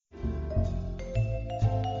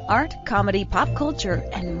art, comedy, pop culture,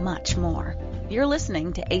 and much more. You're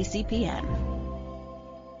listening to ACPN.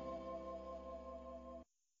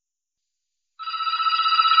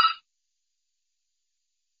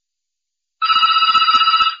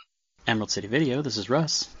 Emerald City Video, this is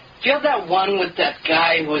Russ. Do you have that one with that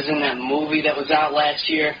guy who was in that movie that was out last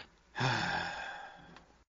year?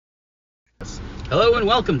 Hello and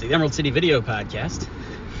welcome to the Emerald City Video Podcast.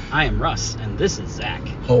 I am Russ, and this is Zach.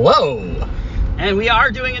 Hello! And we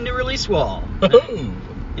are doing a new release wall.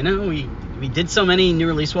 You know, we did so many new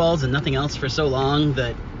release walls and nothing else for so long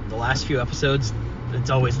that the last few episodes, it's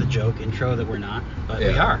always the joke intro that we're not, but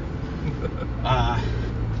we are.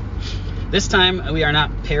 This time, we are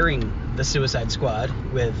not pairing the Suicide Squad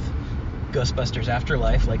with Ghostbusters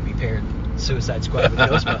Afterlife like we paired Suicide Squad with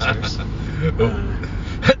Ghostbusters.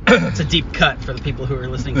 It's a deep cut for the people who were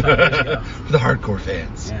listening 5 years ago. The hardcore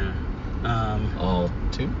fans. Yeah. All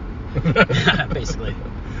two? Basically.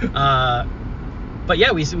 But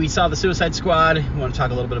yeah, we saw the Suicide Squad. We want to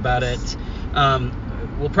talk a little bit about it.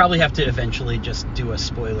 We'll probably have to eventually just do a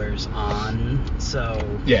spoilers on. So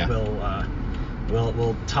yeah.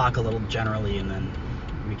 We'll talk a little generally, and then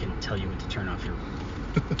we can tell you when to turn off your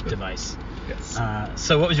device. Yes.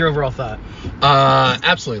 So what was your overall thought?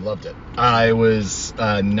 Absolutely loved it. I was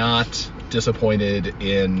not disappointed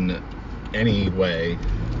in any way.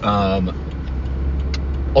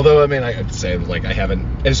 Although, I mean, I have to say, like, I haven't,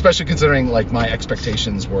 and especially considering, like, my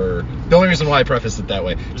expectations were, the only reason why I prefaced it that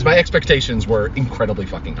way is my expectations were incredibly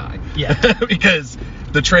fucking high. Yeah. Because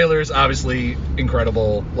the trailer's obviously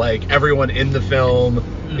incredible. Like, everyone in the film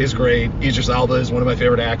is great. Idris Elba is one of my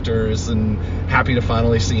favorite actors, and happy to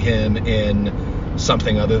finally see him in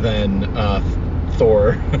something other than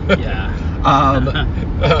Thor. Yeah.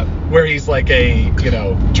 Where he's like a,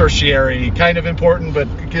 tertiary, kind of important, but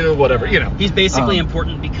whatever, He's basically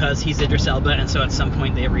important because he's Idris Elba, and so at some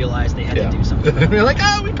point they realized they had to do something. We're like,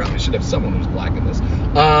 we probably should have someone who's black in this.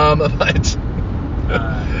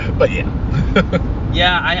 But yeah.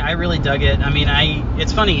 Yeah, I really dug it. I mean,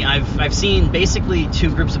 it's funny. I've seen basically two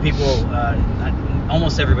groups of people.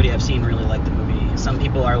 Almost everybody I've seen really liked the movie. Some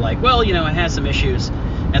people are like, well, it has some issues.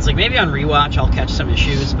 And it's like, maybe on rewatch I'll catch some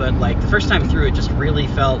issues, but like the first time through it just really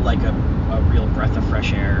felt like a real breath of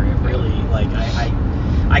fresh air. It really, like,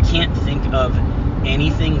 I can't think of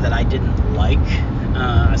anything that I didn't like.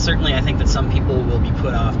 Certainly I think that some people will be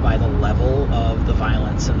put off by the level of the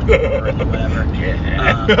violence and the gore and the whatever.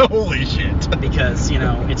 Holy shit. Because,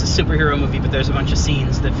 it's a superhero movie, but there's a bunch of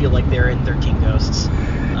scenes that feel like they're in 13 Ghosts.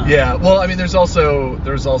 Yeah, well, I mean, there's also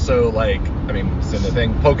like, same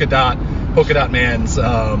thing, Polka Dot Man's,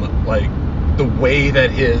 like, the way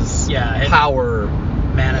that his power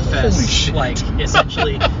manifests, like,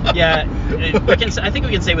 essentially, I think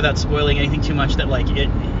we can say without spoiling anything too much that, like,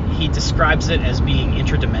 he describes it as being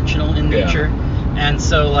interdimensional in nature, and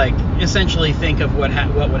so, like, essentially think of what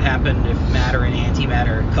would happen if matter and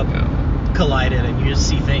antimatter collided, and you just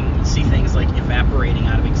see things like evaporating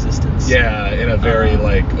out of existence. Yeah, in a very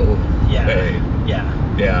way.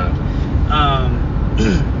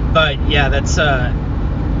 But yeah, that's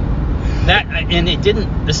that, and it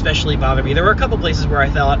didn't especially bother me. There were a couple places where I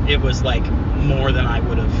thought it was like more than I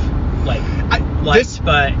would have liked,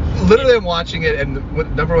 but literally I'm watching it, and the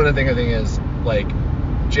number one thing I think is, like,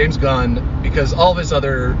 James Gunn, because all of his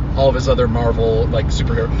other Marvel, like,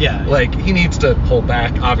 superhero, like, he needs to pull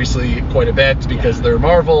back obviously quite a bit because they're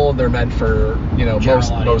Marvel, they're meant for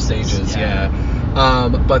most ages,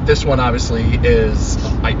 but this one obviously is,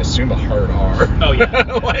 I assume, a hard R. Oh yeah.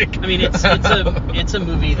 Like, I mean, it's a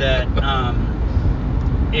movie that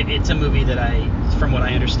it's a movie that from what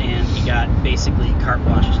I understand, he got basically carte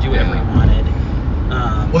blanche to do whatever he wanted.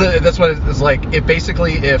 Well, that's what it's like. If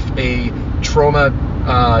a trauma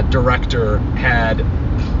director had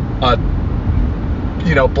a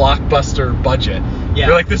blockbuster budget,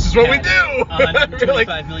 you're like, this is what we do.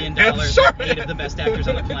 $125 million, 8 of the best actors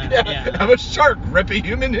on the planet. Have a shark rip a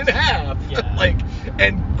human in half,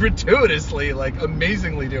 and gratuitously, like,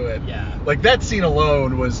 amazingly do it. Like, that scene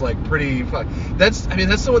alone was, like, pretty fun. That's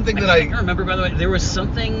the one thing that I remember. By the way, there was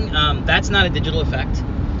something that's not a digital effect.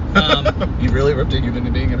 You really ripped a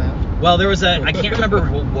human being in half? Well, there was I can't remember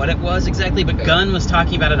what it was exactly, but Gunn was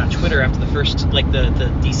talking about it on Twitter after the first, like, the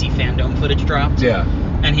DC Fandom footage dropped.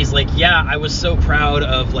 And he's like, I was so proud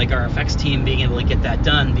of, like, our effects team being able to get that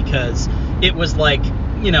done, because it was like,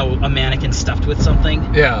 a mannequin stuffed with something.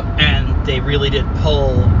 And they really did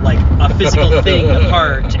pull, like, a physical thing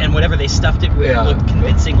apart, and whatever they stuffed it with looked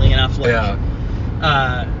convincingly enough like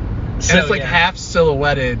So, and it's like half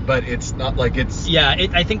silhouetted, but it's not like it's... Yeah,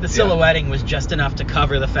 I think the silhouetting was just enough to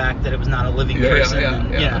cover the fact that it was not a living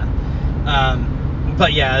person.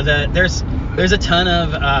 But yeah, there's a ton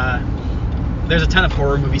of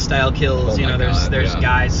horror movie style kills. There's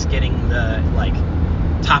guys getting the like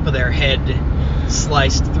top of their head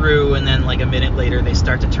sliced through, and then like a minute later they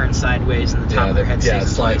start to turn sideways and the top of their head stays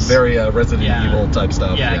in place. Very Resident Evil type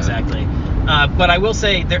stuff. Yeah, exactly. But I will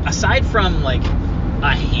say, aside from like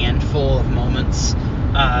a handful of moments,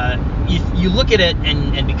 you look at it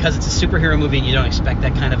and because it's a superhero movie and you don't expect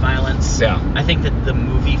that kind of violence, I think that the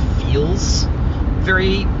movie feels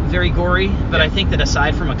very, very gory. But I think that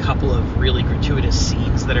aside from a couple of really gratuitous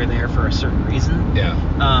scenes that are there for a certain reason,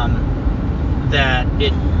 that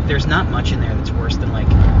there's not much in there that's worse than like,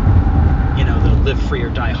 the live free or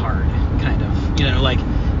die hard kind of,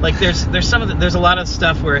 like there's a lot of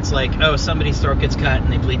stuff where it's like, oh, somebody's throat gets cut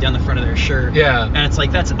and they bleed down the front of their shirt. Yeah. And it's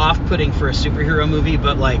like, that's off-putting for a superhero movie,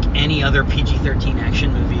 but like any other PG-13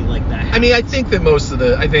 action movie like that happens. I mean, I think that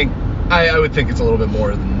I would think it's a little bit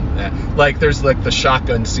more than that. Like there's like the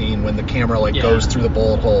shotgun scene when the camera like goes through the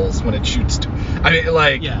bullet holes when it shoots.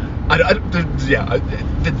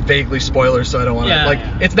 Vaguely spoilers, so I don't want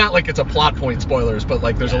to it's not like it's a plot point spoilers, but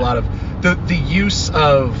like there's a lot of the use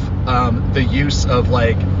of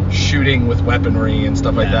like shooting with weaponry and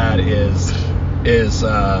stuff like that is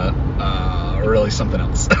really something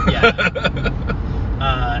else.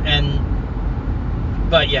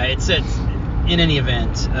 It's in any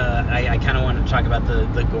event, I kind of wanted to talk about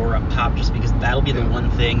the gore up top just because that'll be the one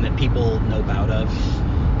thing that people know about of.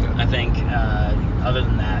 I think other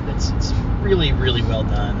than that, it's really, really well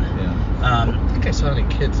done. I don't think I saw any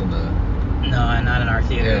kids in the... No, not in our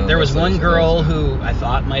theater. There was one girl who I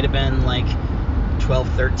thought might have been like 12,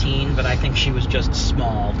 13, but I think she was just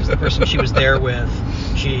small because the person she was there with,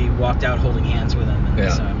 she walked out holding hands with him.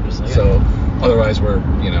 And so I'm just like... So otherwise we're,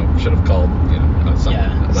 should have called,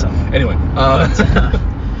 something. Anyway.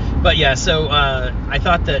 But yeah, so I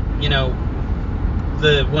thought that,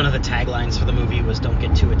 one of the taglines for the movie was "Don't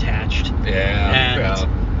get too attached."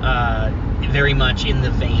 Very much in the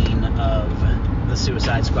vein of the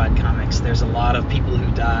Suicide Squad comics. There's a lot of people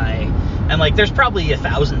who die, and like there's probably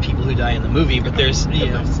 1,000 people who die in the movie, but there's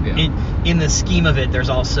in the scheme of it, there's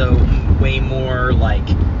also way more like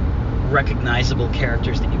recognizable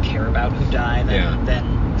characters that you care about who die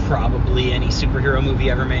than probably any superhero movie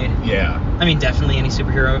ever made. I mean, definitely any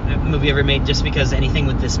superhero movie ever made, just because anything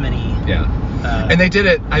with this many. And they did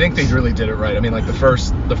it. I think they really did it right. I mean, like the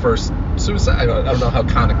first Suicide. I don't know how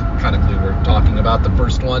canonically we're talking about the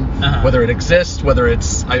first one. Whether it exists, whether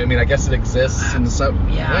it's. I mean, I guess it exists in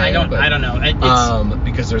some. Way, I don't know. It's,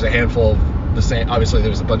 because there's a handful of the same. Obviously,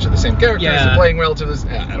 there's a bunch of the same characters playing relatively.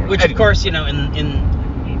 I don't know. Which, of course, in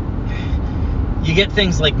you get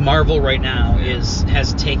things like Marvel right now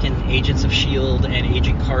has taken Agents of S.H.I.E.L.D. and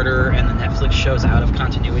Agent Carter and the Netflix shows out of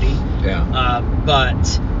continuity.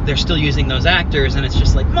 But they're still using those actors, and it's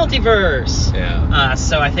just like multiverse.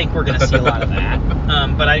 So I think we're going to see a lot of that.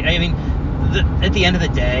 But I mean, at the end of the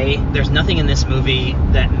day, there's nothing in this movie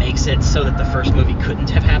that makes it so that the first movie couldn't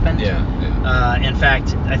have happened. In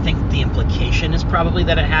fact, I think the implication is probably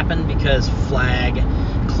that it happened because Flag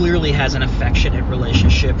clearly has an affectionate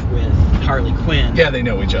relationship with Harley Quinn. Yeah, they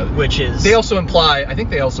know each other. Which is... They also imply... I think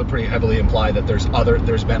they also pretty heavily imply that there's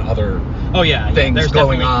been other things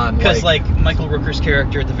going on. Because, like, Michael Rooker's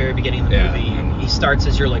character at the very beginning of the movie, he starts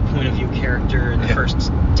as your, like, point of view character in the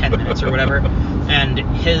first 10 minutes or whatever. And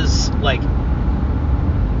his, like...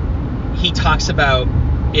 He talks about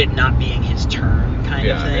it not being his turn kind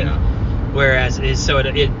of thing. Whereas, it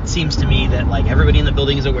seems to me that, like, everybody in the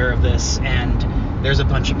building is aware of this, and there's a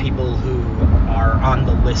bunch of people who are on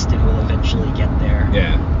the list and will eventually get there.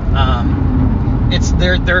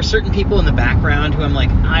 There are certain people in the background who I'm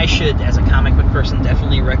like, I should, as a comic book person,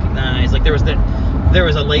 definitely recognize. Like there was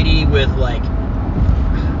a lady with like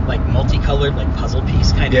multicolored like puzzle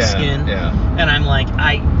piece kind of skin, and I'm like,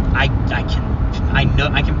 I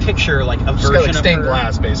can picture like a version of stained her.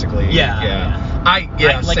 Glass, basically. I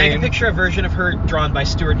can picture a version of her drawn by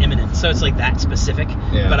Stuart Immonen, so it's like that specific,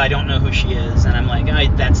 but I don't know who she is, and I'm like,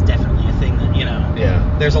 that's definitely a thing that,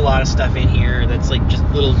 there's a lot of stuff in here that's like just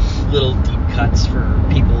little deep cuts for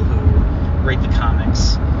people who read the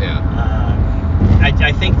comics.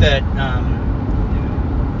 I think that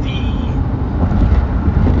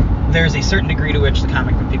there's a certain degree to which the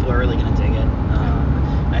comic book people are really going to dig it.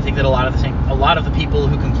 I think that a lot of the people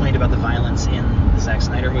who complained about the violence in the Zack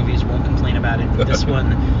Snyder movies won't complain about it in this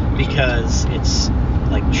one because it's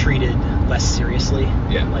like treated less seriously.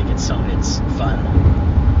 Like it's fun.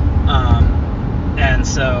 And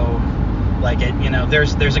so like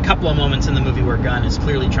there's a couple of moments in the movie where Gunn is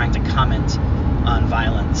clearly trying to comment on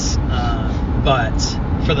violence, but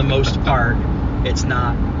for the most part, it's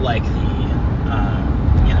not like the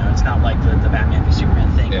It's not like the Batman v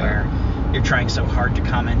Superman thing where you're trying so hard to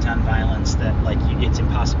comment on violence that like it's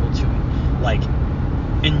impossible to like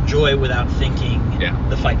enjoy without thinking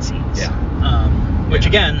the fight scenes. Which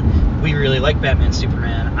again, we really like Batman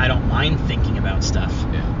Superman. I don't mind thinking about stuff.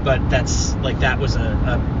 But that's like that was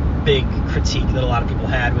a big critique that a lot of people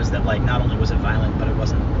had, was that like not only was it violent, but it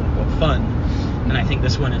wasn't quote unquote fun. And I think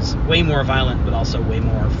this one is way more violent, but also way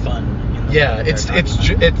more fun.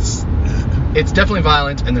 It's definitely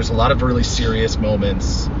violent, and there's a lot of really serious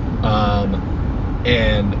moments,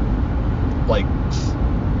 and like,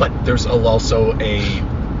 but there's also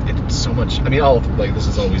it's so much. I mean, this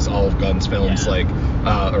is always all of Gunn's films, like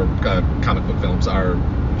or comic book films are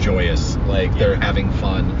joyous. Like they're having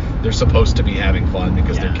fun. They're supposed to be having fun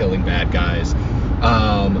because they're killing bad guys.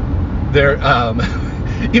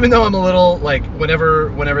 Even though I'm a little like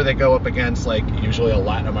whenever they go up against like usually a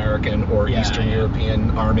Latin American or Eastern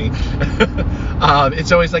European army,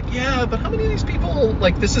 it's always like, but how many of these people,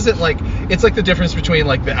 like, this isn't like, it's like the difference between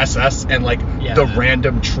like the SS and like the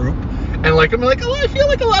random troop, and like I'm like, I feel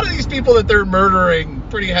like a lot of these people that they're murdering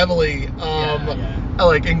pretty heavily,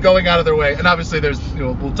 like, and going out of their way. And obviously there's,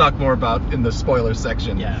 we'll talk more about in the spoiler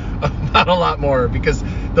section about a lot more, because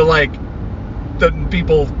the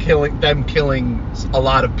people killing a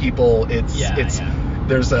lot of people,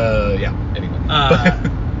 there's a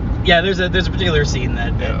particular scene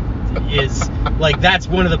that is like, that's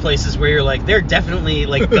one of the places where you're like, they're definitely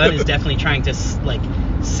like, Gunn is definitely trying to like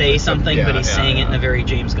say something, but he's saying it in a very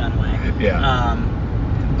James Gunn way.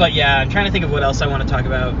 But I'm trying to think of what else I want to talk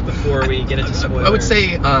about before we get into spoilers. I would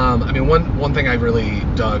say, one thing I really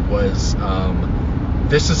dug was,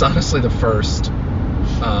 this is honestly the first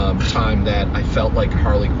time that I felt like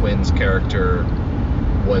Harley Quinn's character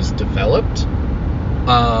was developed.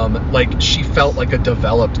 Like, she felt like a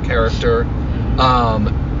developed character,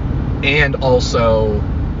 and also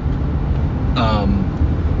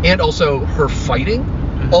her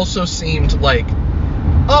fighting also seemed like,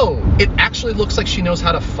 it actually looks like she knows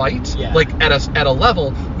how to fight, like at a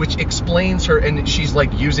level which explains her, and she's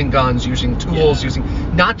like using guns, using tools,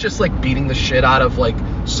 using, not just like beating the shit out of like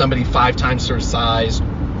somebody 5 times her size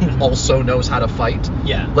who also knows how to fight.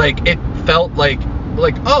 Like, it felt like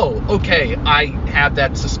okay, I have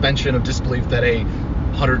that suspension of disbelief that a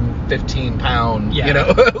 115 pound,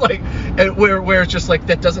 like, and where it's just like,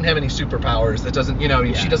 that doesn't have any superpowers, that doesn't,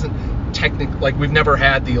 she doesn't technically, like, we've never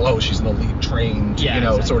had she's an elite trained,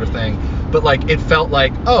 sort of thing, but like, it felt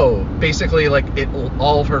like, basically, like,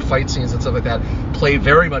 all of her fight scenes and stuff like that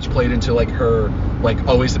very much played into like her, like,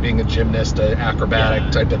 always being a gymnast, an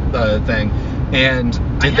acrobatic type of thing, and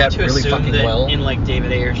did that really fucking well. In like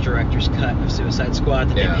David Ayer's director's cut of Suicide Squad,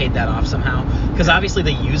 that they paid that off somehow, because obviously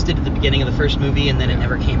they used it at the beginning of the first movie and then it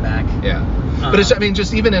never came back. But it's,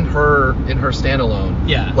 just even in her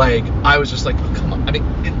standalone, like, I was just like, oh, come on.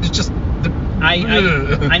 It's just I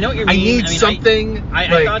know what you mean. I need something.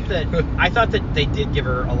 I thought that they did give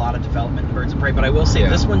her a lot of development in Birds of Prey, but I will say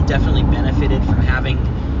this one definitely benefited from having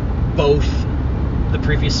both the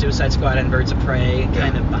previous Suicide Squad and Birds of Prey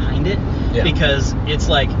kind of behind it, because it's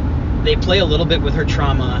like they play a little bit with her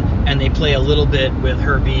trauma, and they play a little bit with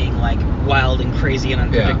her being like wild and crazy and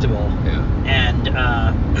unpredictable,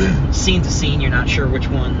 and scene to scene you're not sure which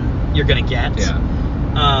one you're gonna get,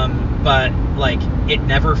 but like, it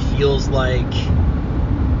never feels like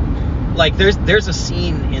there's a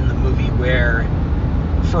scene in the movie where,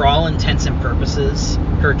 for all intents and purposes,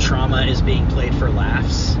 her trauma is being played for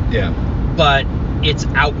laughs, but it's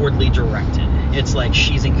outwardly directed. It's like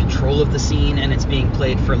she's in control of the scene, and it's being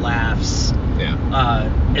played for laughs,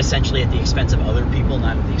 essentially at the expense of other people,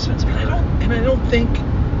 not at the expense of her. And I don't think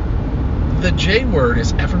the J word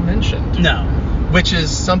is ever mentioned. No. Which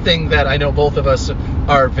is something that I know both of us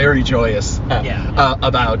are very joyous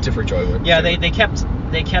about, different joy words. They kept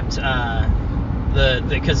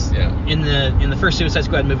because in the first Suicide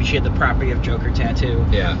Squad movie she had the property of Joker tattoo,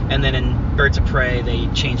 and then in Birds of Prey they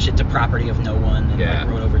changed it to property of no one, and like,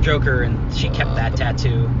 wrote over Joker, and she kept that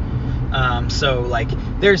tattoo. So like,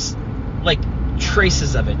 there's like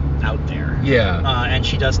traces of it out there, and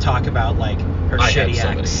she does talk about like her shitty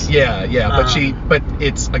ex. But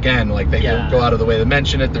it's, again, like, they go out of the way to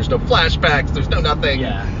mention it. There's no flashbacks, there's no nothing.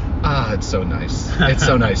 It's so nice. It's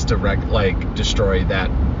so nice to destroy that,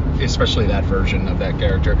 especially that version of that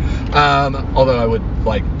character. Although I would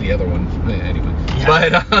like the other one anyway.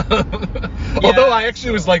 But although I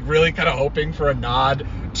actually was like really kind of hoping for a nod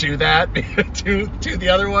to that to the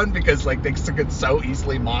other one because like they could so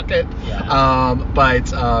easily mock it.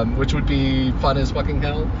 Yeah. Which would be fun as fucking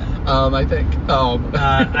hell. I think.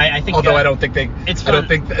 I think. Although I don't think it's fun. I don't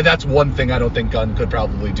think that's one thing I don't think Gunn could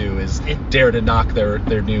probably do is dare to knock their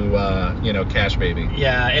new cash baby.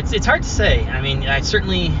 Yeah, it's hard to say. I mean, I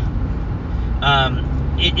certainly.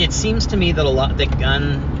 It seems to me that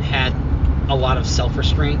Gunn had a lot of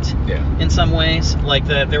self-restraint in some ways. Like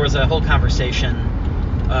there was a whole conversation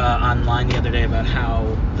online the other day about how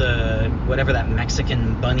whatever that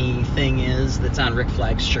Mexican bunny thing is that's on Rick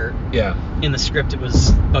Flag's shirt. Yeah. In the script it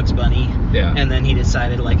was Bugs Bunny. Yeah. And then he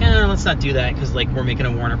decided like, let's not do that because like we're making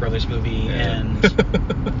a Warner Brothers movie and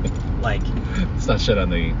like it's not shit on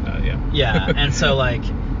the Yeah, and so like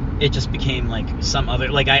it just became like some other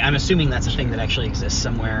like I'm assuming that's a thing that actually exists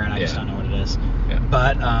somewhere and I just don't know what it is. Yeah.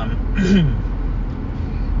 But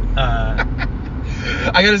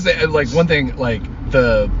I gotta say, like one thing, like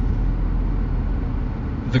the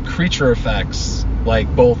creature effects,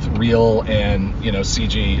 like both real and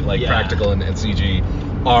CG, like practical and CG,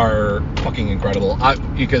 are fucking incredible.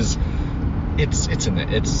 Because it's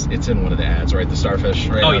in one of the ads, right? The starfish,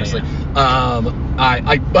 right? Oh, obviously. Yeah.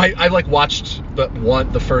 I like watched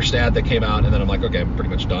the first ad that came out, and then I'm like, okay, I'm pretty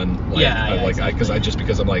much done. Like, exactly.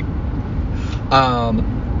 because I'm like,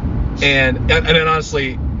 and then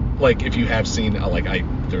honestly, like if you have seen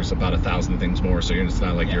there's about 1,000 things more, so it's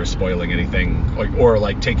not like you're spoiling anything or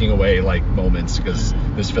like taking away like moments because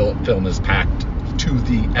this film is packed to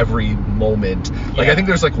the every moment. Like I think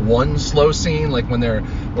there's like one slow scene, like when they're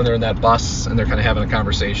in that bus and they're kind of having a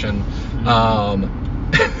conversation.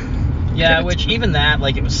 Which even that,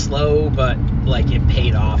 like it was slow, but like it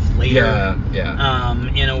paid off later. Yeah.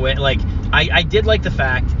 In a way, like I did like the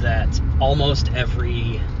fact that almost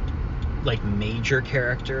every like major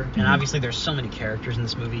character, and obviously there's so many characters in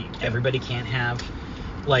this movie, everybody can't have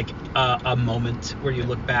like a moment where you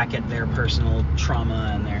look back at their personal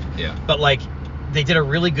trauma and but like they did a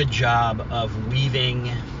really good job of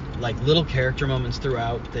weaving like little character moments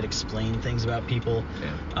throughout that explain things about people.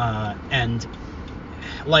 And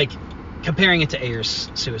like comparing it to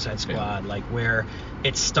Ayer's Suicide Squad, like where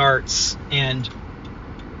it starts and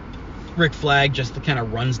Rick Flag just kind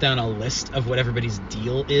of runs down a list of what everybody's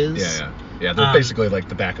deal is. Yeah. They're basically like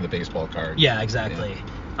the back of the baseball card. Yeah, exactly.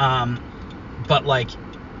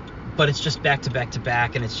 But it's just back to back to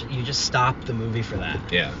back, and you just stop the movie for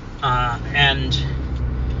that. Yeah. And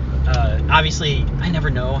obviously, I never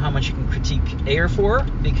know how much you can critique Ayer for,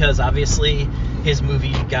 because obviously his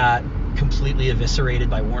movie got completely eviscerated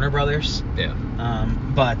by Warner Brothers. Yeah.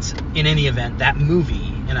 But in any event, that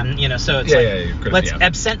movie, and I'm, so it's let's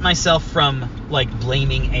absent myself from like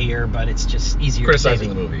blaming Ayer, but it's just easier criticizing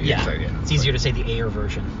to say the movie. Yeah, it's easier to say the Ayer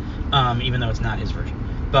version, even though it's not his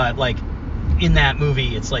version. But like in that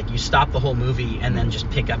movie, it's like you stop the whole movie and then just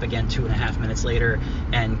pick up again 2.5 minutes later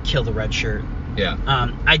and kill the red shirt. Yeah.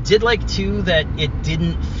 I did like too that it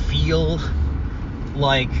didn't feel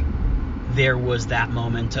like there was that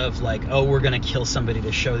moment of like, oh, we're gonna kill somebody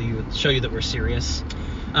to show you that we're serious,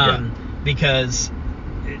 because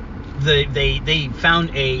they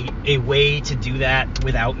found a way to do that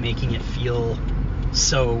without making it feel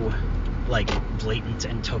so like blatant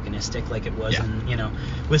and tokenistic like it was in,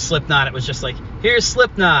 with Slipknot. It was just like, here's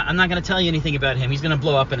Slipknot, I'm not going to tell you anything about him, he's going to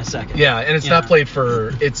blow up in a second. Yeah, and it's not played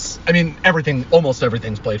for, almost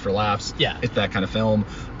everything's played for laughs. Yeah. It's that kind of film.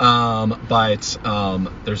 But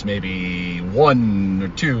there's maybe 1 or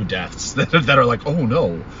 2 deaths that are like, oh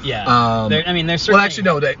no. Yeah. There's certainly... Well, actually,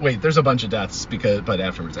 no, there's a bunch of deaths but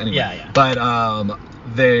afterwards. Anyway. Yeah. But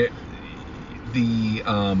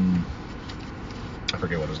I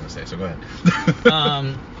forget what I was going to say, so go ahead.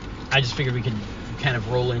 I just figured we could kind of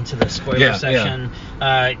roll into the spoiler section.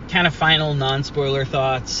 Kind of final non-spoiler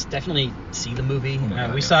thoughts. Definitely see the movie.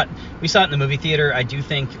 We saw it in the movie theater. I do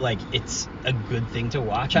think like it's a good thing to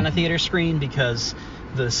watch on a theater screen because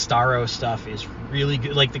the Starro stuff is really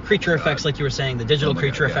good. Like the creature effects, like you were saying, the digital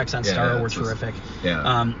creature effects on Starro were terrific.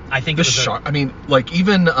 Yeah. I think the shark.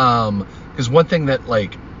 Even because one thing that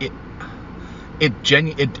like it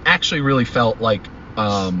actually really felt like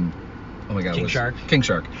oh my god, King Shark.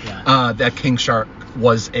 Yeah. That King Shark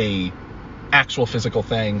was a actual physical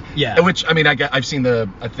thing. Yeah. Which I've seen the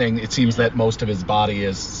thing. It seems that most of his body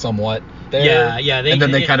is somewhat there. Yeah. And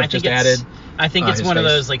then they kind of just added. I think it's one of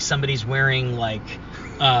those like somebody's wearing like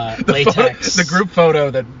latex. The group photo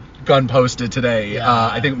that Gunn posted today. Yeah.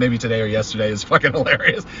 I think maybe today or yesterday is fucking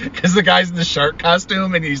hilarious because the guy's in the shark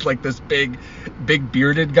costume and he's like this big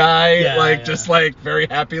bearded guy, just like very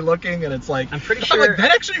happy looking, and it's like I'm pretty sure like,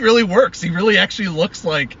 that actually really works. He really actually looks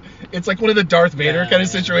like it's like one of the Darth Vader kind of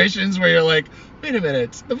situations where you're like, wait a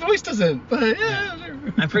minute, the voice doesn't. But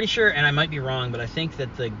I'm pretty sure, and I might be wrong, but I think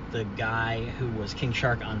that the guy who was King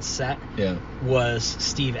Shark on set was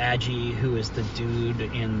Steve Agee, who is the dude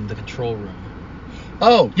in the control room.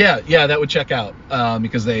 Oh, yeah, that would check out,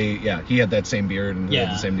 because he had that same beard and had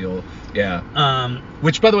the same deal,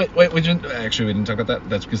 which, by the way, we didn't talk about that,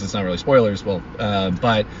 that's because it's not really spoilers,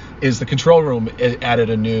 but is the control room, it added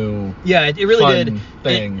a new it really fun did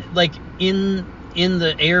thing. like, in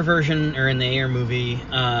the Ayer version, or in the Ayer movie,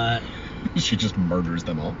 she just murders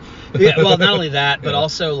them all. well, not only that, but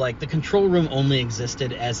also, like, the control room only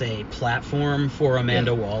existed as a platform for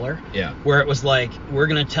Amanda Waller. Yeah. Where it was like, we're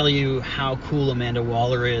going to tell you how cool Amanda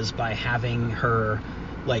Waller is by having her,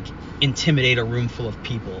 like, intimidate a room full of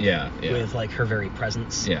people. With, like, her very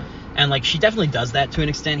presence. Yeah. And, like, she definitely does that to an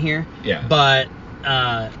extent here. Yeah. But,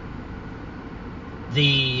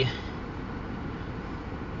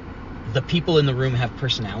 the people in the room have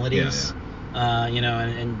personalities.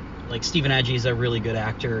 And like, Stephen Agee is a really good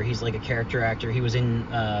actor. He's like a character actor. He was in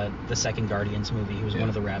the second Guardians movie. He was one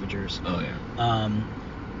of the Ravagers. Oh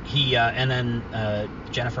yeah. And then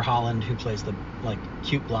Jennifer Holland, who plays the, like,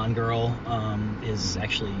 cute blonde girl, is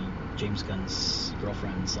actually James Gunn's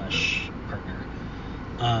girlfriend / partner.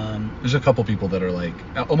 There's a couple people that are like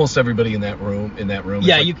almost everybody in that room.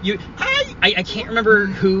 Yeah, like, I can't remember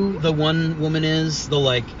who the one woman is.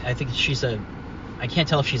 I think she's I can't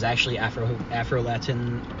tell if she's actually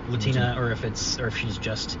Latina, or if she's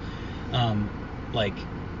just like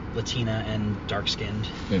Latina and dark skinned.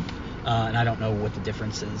 Yeah. And I don't know what the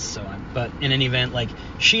difference is. But in any event, like,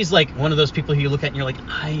 she's like one of those people who you look at and you're like,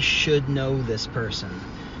 I should know this person.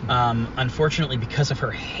 Unfortunately, because of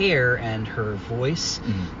her hair and her voice,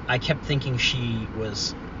 I kept thinking she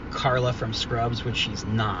was Carla from Scrubs, which she's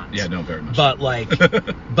not. Yeah, no, very much. But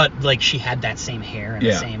like, she had that same hair and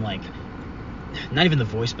the same, like, not even the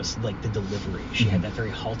voice, but like the delivery. She had that very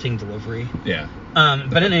halting delivery. Yeah.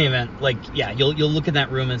 But in any event, like, you'll look in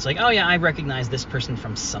that room and it's like, oh yeah, I recognize this person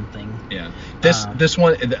from something. Yeah. This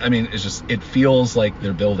one, I mean, it's just, it feels like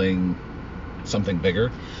they're building something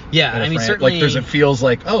bigger. Yeah, I mean, certainly. Like, it feels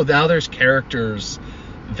like, oh, now there's characters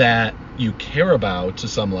that you care about to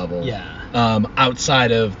some level. Yeah.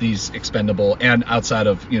 Outside of these expendable and outside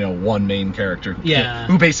of, one main character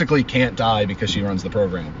who basically can't die because she runs the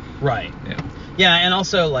program. Right. Yeah. Yeah, and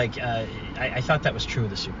also, like, I thought that was true of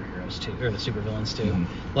the superheroes too, or the supervillains too.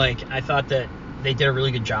 Like, I thought that they did a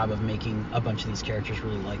really good job of making a bunch of these characters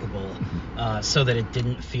really likable, so that it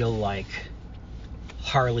didn't feel like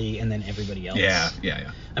Harley and then everybody else. Yeah.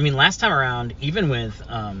 I mean, last time around, even with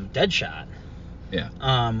Deadshot,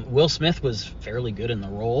 Will Smith was fairly good in the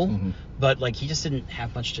role, but, like, he just didn't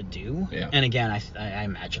have much to do. Yeah. And again, I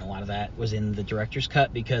imagine a lot of that was in the director's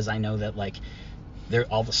cut, because I know that, like,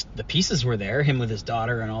 all the pieces were there, him with his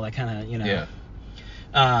daughter and all that kind of,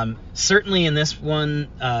 Yeah. Certainly in this one,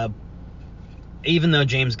 even though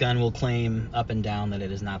James Gunn will claim up and down that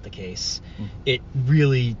it is not the case, it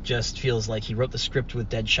really just feels like he wrote the script with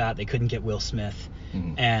Deadshot. They couldn't get Will Smith,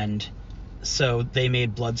 and so they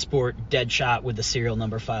made Bloodsport Deadshot with the serial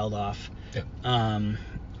number filed off. Yeah.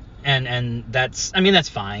 And that's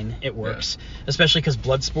fine. It works, especially because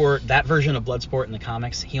Bloodsport, that version of Bloodsport in the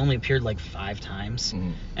comics, he only appeared like 5 times,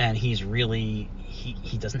 and he's really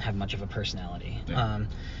he doesn't have much of a personality. Yeah.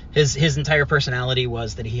 His entire personality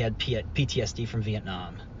was that he had PTSD from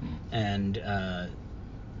Vietnam, and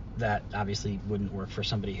that obviously wouldn't work for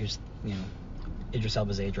somebody who's Idris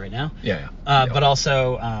Elba's age right now. Yeah. But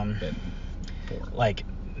also like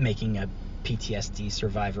making a PTSD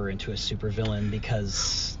survivor into a supervillain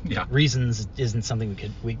because reasons isn't something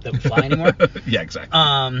that would fly anymore. Yeah, exactly.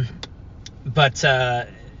 But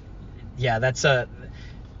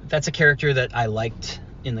that's a character that I liked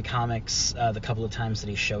in the comics the couple of times that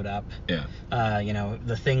he showed up. Yeah.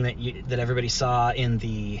 The thing that everybody saw in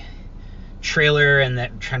the trailer and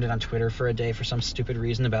that trended on Twitter for a day for some stupid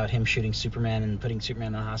reason about him shooting Superman and putting Superman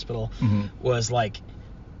in the hospital was like,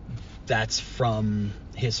 that's from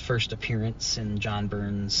his first appearance in John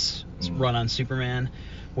Byrne's run on Superman,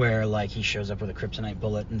 where, like, he shows up with a kryptonite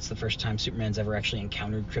bullet, and it's the first time Superman's ever actually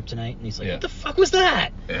encountered kryptonite, and he's like, what the fuck was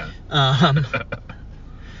that? Yeah.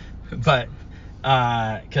 But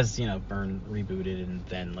because Byrne rebooted, and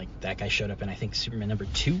then, like, that guy showed up in, I think, Superman number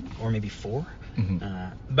 2 or maybe 4.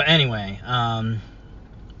 But anyway, I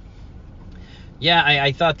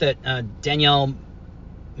thought that Danielle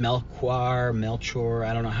Melchor.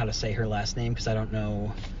 I don't know how to say her last name because I don't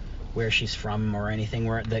know where she's from or anything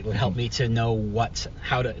that would help me to know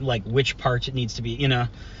which parts it needs to be,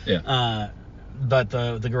 Yeah. But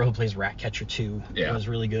the girl who plays Ratcatcher 2 was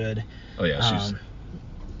really good. Oh yeah, she's.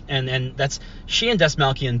 And that's she and Des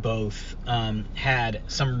Malkian both had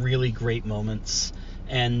some really great moments,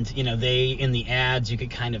 and they in the ads you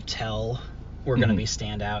could kind of tell were going to be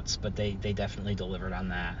standouts, but they definitely delivered on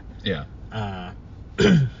that. Yeah.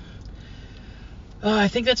 I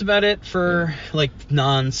think that's about it for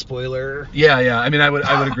non-spoiler. Yeah. I mean, I would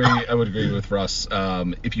agree. I would agree with Russ.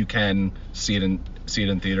 If you can see it in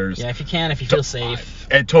theaters. Yeah, if you can, if you feel safe.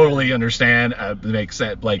 I totally understand. It makes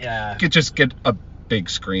sense. Just get a big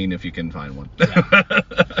screen if you can find one.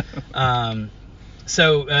 Yeah.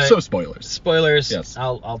 So spoilers. Spoilers. Yes.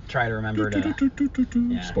 I'll try to remember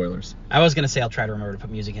to. Spoilers. I was gonna say I'll try to remember to put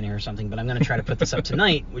music in here or something, but I'm gonna try to put this up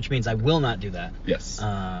tonight, which means I will not do that. Yes.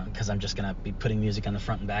 Because I'm just gonna be putting music on the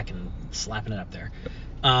front and back and slapping it up there.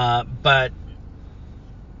 But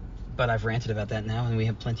I've ranted about that now, and we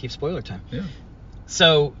have plenty of spoiler time. Yeah.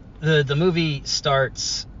 So the movie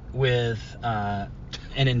starts with an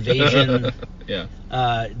invasion. Yeah.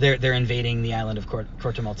 They're invading the island of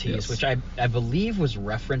Corto Maltese, yes. which I believe was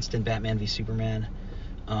referenced in Batman v Superman.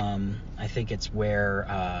 I think it's where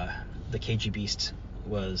the KG Beast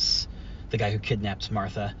was the guy who kidnapped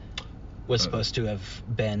Martha was supposed to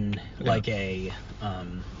have been like a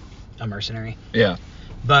mercenary. Yeah.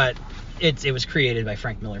 But it was created by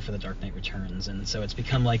Frank Miller for The Dark Knight Returns, and so it's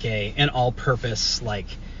become like an all-purpose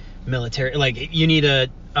military. You need a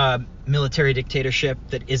military dictatorship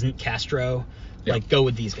that isn't Castro. Yeah. Go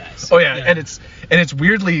with these guys. Oh yeah, and it's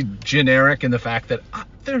weirdly generic in the fact that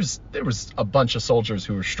there was a bunch of soldiers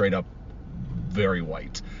who were straight up very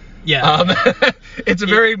white. Yeah. It's a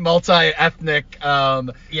very multi-ethnic.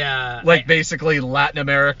 Basically Latin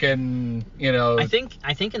American. I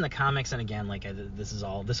think in the comics, and again, this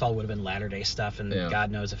all would have been latter-day stuff, and God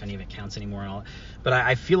knows if any of it counts anymore and all. But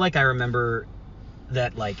I feel like I remember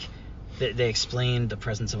that they explained the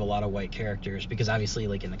presence of a lot of white characters, because obviously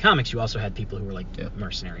in the comics you also had people who were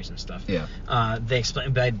mercenaries and stuff. Yeah. They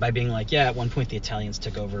explained by being at one point the Italians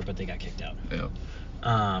took over, but they got kicked out. Yeah.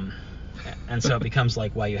 And so it becomes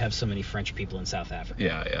why you have so many French people in South Africa.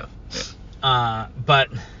 Yeah. But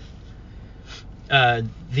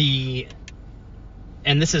and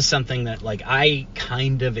this is something that I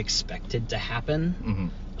kind of expected to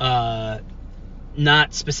happen. Mm-hmm.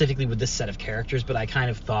 Not specifically with this set of characters, but I kind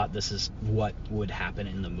of thought this is what would happen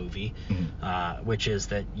in the movie, which is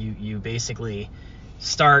that you basically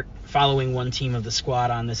start following one team of the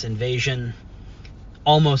squad on this invasion.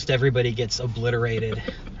 Almost everybody gets obliterated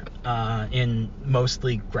in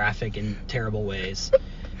mostly graphic and terrible ways.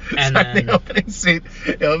 And then the opening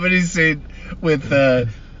scene with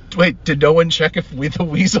wait, did no one check if the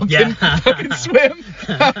weasel can fucking swim?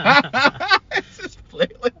 It's just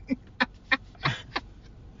flailing.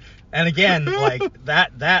 And again, the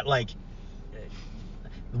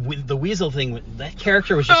weasel thing, that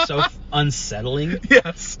character was just so unsettling.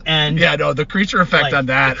 Yes. And the creature effect on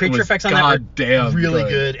that. The creature effects on that were really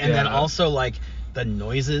good. And then also the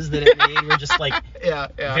noises that it made were just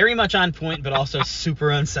very much on point, but also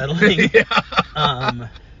super unsettling.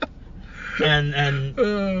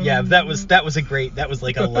 That was a great, that was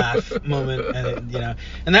a laugh moment,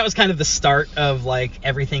 and that was kind of the start of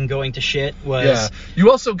everything going to shit.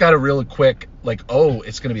 You also got a real quick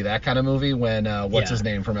it's gonna be that kind of movie when what's his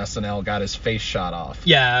name from SNL got his face shot off.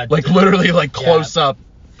 Literally close up.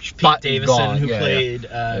 Pete Davidson, who played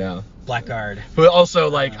Blackguard. Who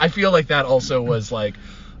also I feel that also was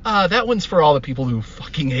that one's for all the people who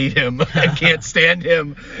fucking hate him and can't stand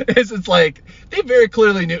him. It's they very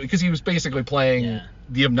clearly knew, because he was basically playing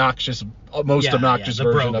the most obnoxious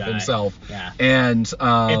version of himself. Yeah. And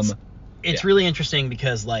it's really interesting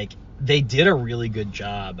because they did a really good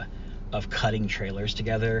job of cutting trailers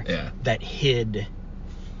together that hid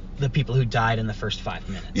the people who died in the first 5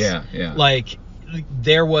 minutes. Yeah.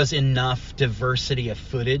 There was enough diversity of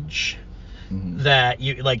footage that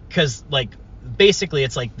you because basically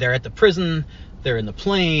it's they're at the prison, they're in the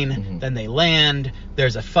plane, then they land,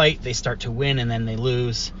 there's a fight, they start to win, and then they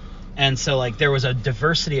lose. And so there was a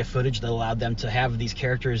diversity of footage that allowed them to have these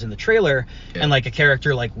characters in the trailer, and a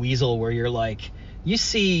character like Weasel, where you're you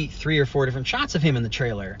see 3 or 4 different shots of him in the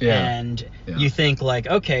trailer, and you think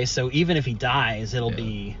okay, so even if he dies, it'll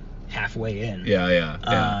be halfway in.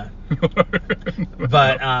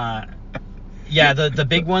 But the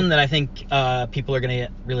big one that I think people are gonna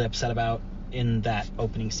get really upset about in that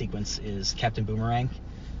opening sequence is Captain Boomerang.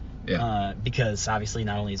 because obviously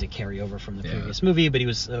not only is it carryover from the previous movie, but he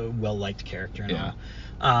was a well-liked character and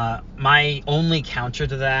all. My only counter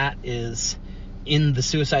to that is in the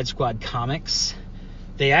Suicide Squad comics,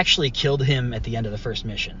 they actually killed him at the end of the first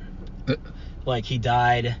mission. Like, he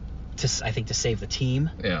died to save the team.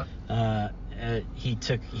 He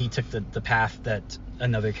took the path that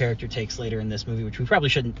another character takes later in this movie, which we probably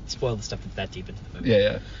shouldn't spoil the stuff that deep into the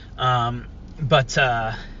movie.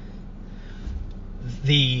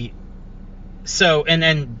 And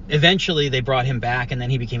then eventually they brought him back, and then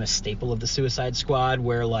he became a staple of the Suicide Squad,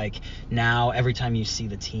 where like now every time you see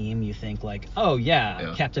the team, you think like, oh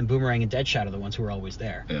yeah, Captain Boomerang and Deadshot are the ones who are always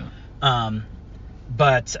there.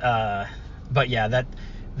 But yeah,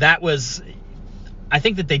 that was, I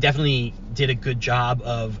think that they definitely did a good job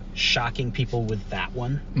of shocking people with that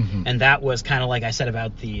one. And that was kind of like I said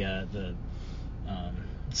about the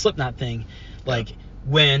Slipknot thing, like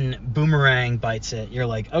when Boomerang bites it, you're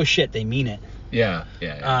like, oh shit, they mean it.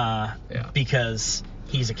 Because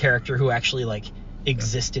he's a character who actually like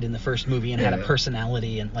existed in the first movie and had a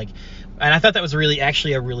personality, and I thought that was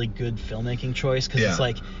actually a really good filmmaking choice, because it's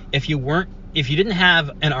like, if you didn't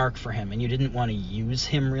have an arc for him and you didn't want to use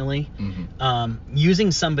him really,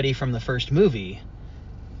 using somebody from the first movie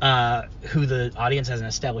who the audience has an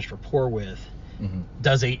established rapport with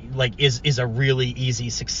is a really easy,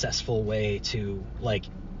 successful way to like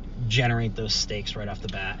generate those stakes right off the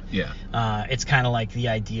bat. It's kind of like the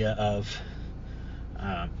idea of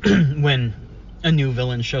when a new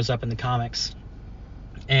villain shows up in the comics,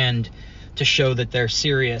 and to show that they're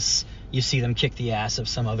serious, you see them kick the ass of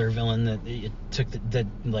some other villain that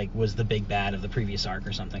was the big bad of the previous arc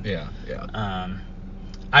or something.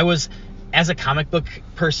 I was, as a comic book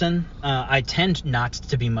person, I tend not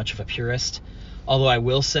to be much of a purist, although I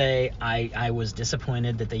will say I was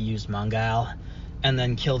disappointed that they used Mongal and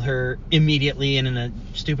then killed her immediately and in a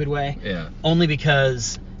stupid way. Only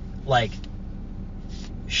because like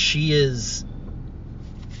she is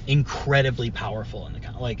incredibly powerful in the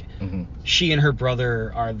she and her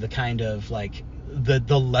brother are the kind of like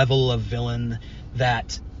the level of villain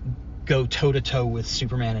that go toe to toe with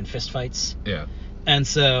Superman in fistfights. And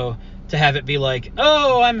so to have it be like,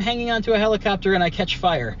 oh, I'm hanging onto a helicopter and I catch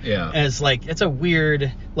fire, as like, it's a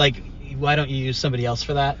weird, like, why don't you use somebody else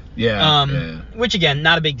for that? Which again,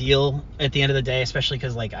 not a big deal at the end of the day, especially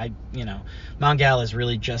because like Mongal is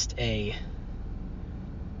really just a.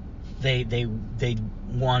 They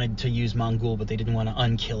wanted to use Mongul, but they didn't want to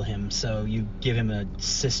unkill him, so you give him a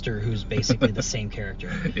sister who's basically the same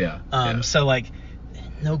character. So like,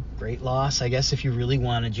 no great loss, I guess. If you really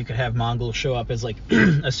wanted, you could have Mongul show up as like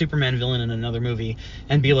a Superman villain in another movie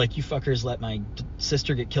and be like, you fuckers let my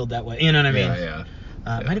sister get killed that way. You know what I mean? It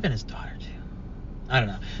might have been his daughter too. I don't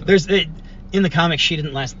know. In the comics, she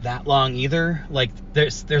didn't last that long either. Like,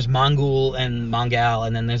 there's Mongul and Mongal,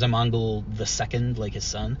 and then there's a Mongul the second, like his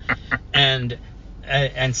son, and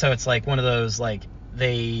so it's like one of those, like,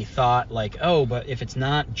 they thought like, oh, but if it's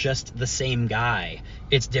not just the same guy,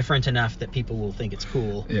 it's different enough that people will think it's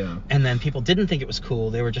cool. And then people didn't think it was cool.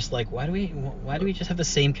 They were just like, why do we just have the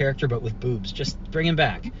same character but with boobs? Just bring him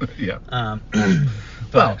back. Well,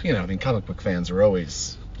 I mean, comic book fans are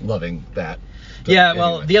always loving that.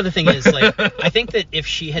 Well, the other thing is, like, I think that if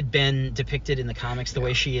she had been depicted in the comics the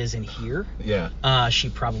way she is in here, she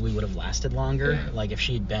probably would have lasted longer. Like, if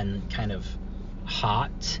she had been kind of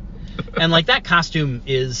hot. And, like, that costume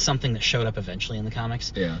is something that showed up eventually in the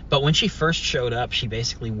comics. But when she first showed up, she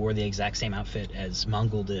basically wore the exact same outfit as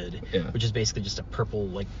Mongul did, which is basically just a purple,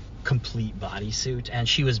 like, complete bodysuit. And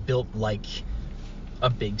she was built like a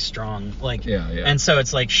big, strong, like, and so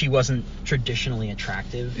it's like she wasn't traditionally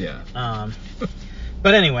attractive.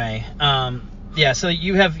 But anyway, so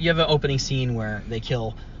you have an opening scene where they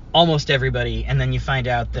kill almost everybody, and then you find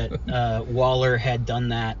out that Waller had done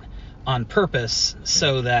that on purpose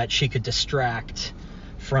so that she could distract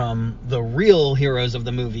from the real heroes of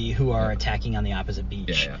the movie who are attacking on the opposite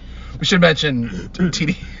beach. We should mention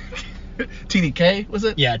TDK, was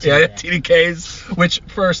it? TDKs. Which,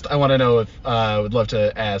 first, I want to know if I would love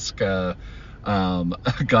to ask Gunn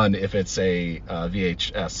if it's a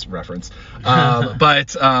VHS reference.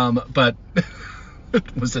 But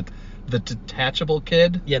was it the Detachable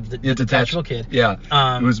Kid? Yeah, the Detachable Kid. Yeah,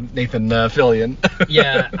 it was Nathan Fillion.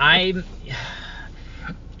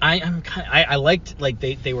 I liked, like,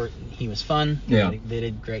 he was fun. They did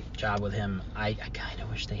a great job with him. I kind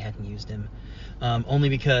of wish they hadn't used him, only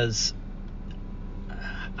because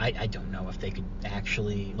I don't know if they could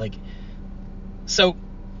actually, like, so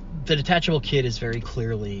the Detachable Kid is very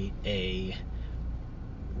clearly a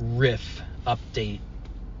riff, update,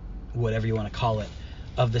 whatever you want to call it,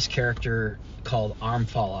 of this character called Arm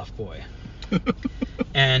Fall Off Boy.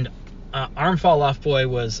 And Arm Fall Off Boy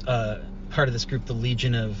was part of this group, the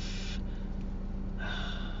Legion of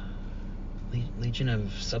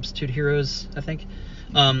Substitute Heroes, I think.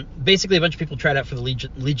 Basically, a bunch of people tried out for the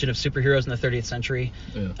Legion of Superheroes in the 30th century,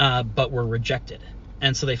 but were rejected.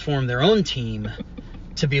 And so they formed their own team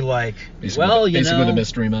to be like, basically the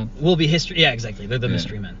Mystery Men. We'll be history. Yeah, exactly. They're the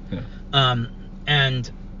Mystery Men. Yeah.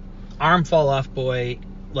 And Arm Fall Off Boy,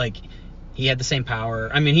 like, he had the same power.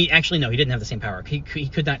 I mean, he didn't have the same power. He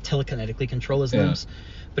could not telekinetically control his limbs,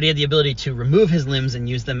 but he had the ability to remove his limbs and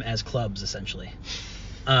use them as clubs, essentially.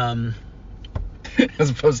 As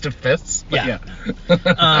opposed to fists? Yeah.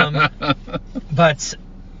 But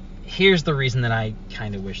here's the reason that I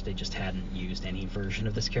kind of wish they just hadn't used any version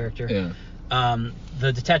of this character. Yeah.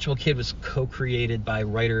 The Detachable Kid was co-created by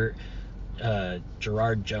writer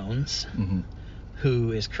Gerard Jones,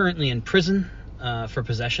 who is currently in prison for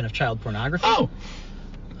possession of child pornography. Oh.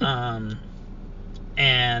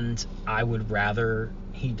 And I would rather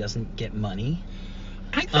he doesn't get money.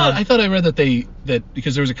 I thought I read that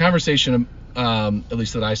because there was a conversation, at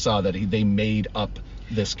least that I saw, that they made up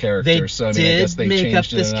this character. I guess they make up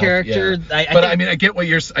changed this it character. Yeah. I get what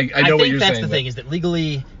you're. I know what you're saying. I think that's the thing, is that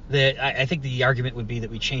legally, I think the argument would be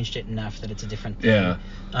that we changed it enough that it's a different thing.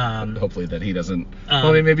 Yeah. Hopefully that he doesn't.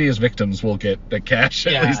 Maybe his victims will get the cash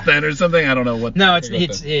at least then or something. I don't know what. No,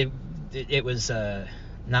 it was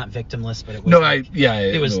not victimless, but it was. No,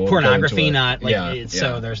 it was pornography, not like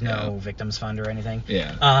so. There's no victims fund or anything.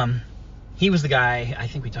 Yeah. He was the guy, I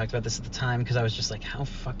think we talked about this at the time, because I was just like, how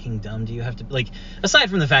fucking dumb do you have to, like, aside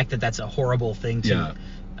from the fact that that's a horrible thing to,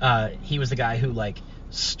 he was the guy who, like,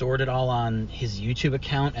 stored it all on his YouTube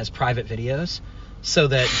account as private videos, so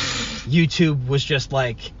that YouTube was just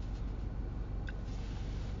like,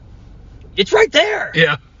 it's right there!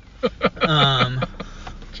 Yeah.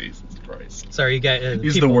 Jesus Christ. Sorry, you guys.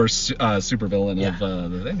 He's the worst supervillain of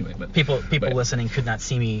anyway. But people listening could not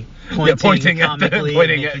see me pointing at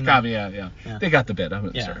Tommy. Yeah. They got the bit.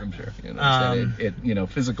 I'm sure. You know,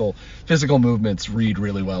 physical movements read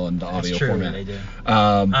really well into audio format. They do.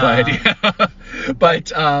 But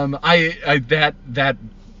that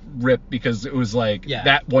rip, because it was like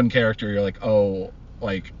that one character. You're like, oh,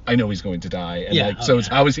 like I know he's going to die, and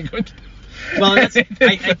how is he going to? Well, that's, I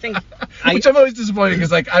think... Which I'm always disappointed,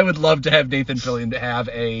 because, like, I would love to have Nathan Fillion to have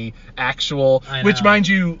a actual... Which, mind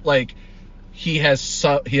you, like, he has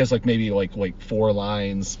like, maybe, like 4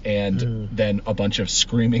 lines, and then a bunch of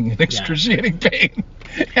screaming and excruciating pain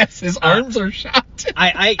as his arms are shot.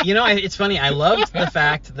 It's funny, I loved the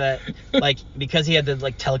fact that, like, because he had the,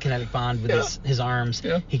 like, telekinetic bond with his arms,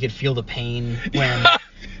 he could feel the pain when...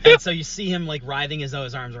 And so you see him, like, writhing as though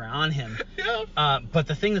his arms are on him. Yeah. But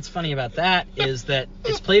the thing that's funny about that is that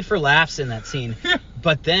it's played for laughs in that scene. Yeah.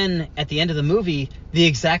 But then at the end of the movie, the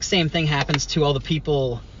exact same thing happens to all the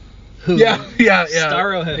people who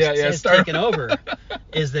Starro has taken over.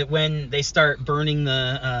 Is that when they start burning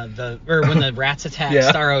when the rats attack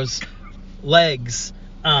Starro's legs.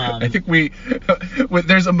 I think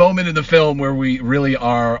there's a moment in the film where we really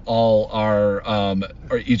are all or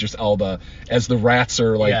Idris Elba, as the rats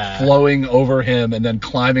are like flowing over him and then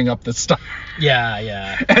climbing up the star.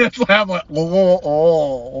 Yeah. And it's like, I'm like,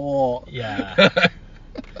 oh. Yeah.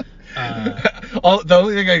 The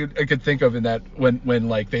only thing I could think of in that when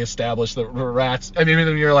like they establish the rats, I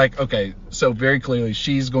mean, you're like, okay, so very clearly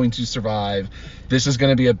she's going to survive. This is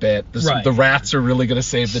going to be a bit. The rats are really going to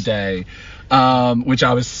save the day. Which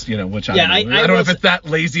I was, I don't know if it's that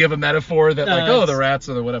lazy of a metaphor that the rats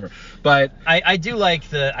or the whatever. But I do like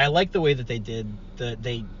the way that they did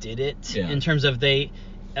it in terms of they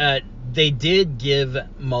did give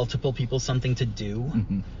multiple people something to do.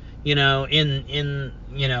 Mm-hmm. You know, in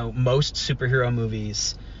most superhero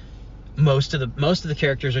movies, most of the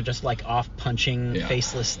characters are just like off punching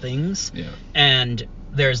faceless things. Yeah. And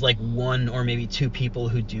there's like 1 or maybe 2 people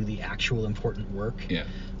who do the actual important work. Yeah.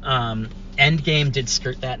 Endgame did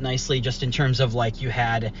skirt that nicely, just in terms of like you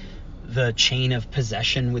had the chain of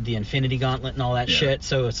possession with the Infinity Gauntlet and all that shit.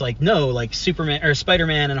 So it's like Superman or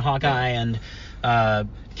Spider-Man and Hawkeye and Captain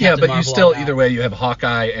but Marvel, you still either way you have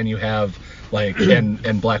Hawkeye and you have like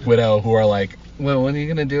and Black Widow, who are like, well, what are you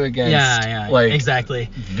gonna do against like exactly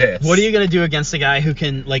this? What are you gonna do against a guy who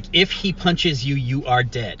can, like, if he punches you, you are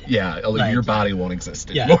dead. Yeah, like, your body won't exist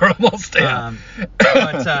anymore. Almost.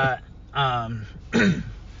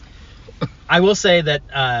 I will say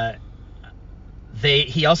that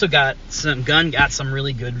he also got some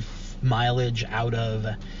really good mileage out of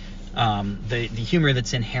the humor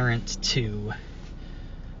that's inherent to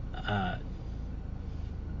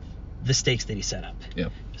the stakes that he set up. Yeah.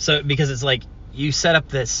 So because it's like you set up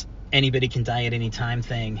this anybody can die at any time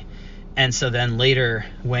thing, and so then later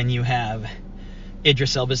when you have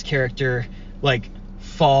Idris Elba's character like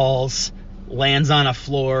falls, lands on a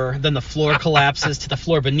floor, then the floor collapses to the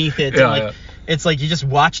floor beneath it, and like it's like you just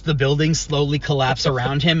watch the building slowly collapse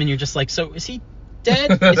around him, and you're just like, so is he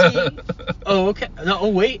dead? Is he? Oh, okay. No, oh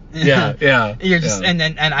wait. Yeah. You're just and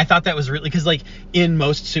I thought that was really, because like in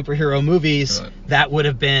most superhero movies that would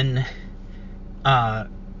have been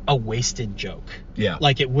a wasted joke. Yeah.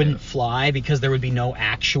 Like it wouldn't fly because there would be no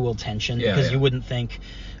actual tension, because you wouldn't think,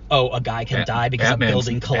 oh, a guy can die because a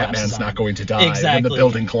building collapses. Batman's on not him. going to die when the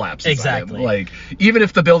building collapses on him. Like, even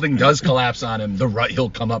if the building does collapse on him, he'll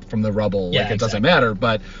come up from the rubble. Like, it doesn't matter.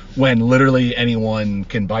 But when literally anyone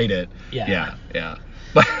can bite it, and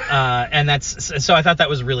that's, so I thought that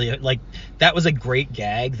was really, like, that was a great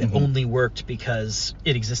gag that only worked because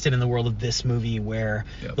it existed in the world of this movie, where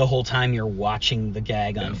the whole time you're watching the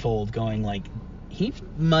gag unfold, going like, he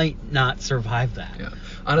might not survive that. Yeah.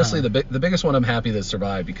 Honestly, the biggest one I'm happy that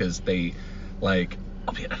survived, because they, like,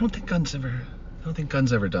 I mean, I don't think Gunn's ever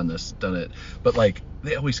done it. But like,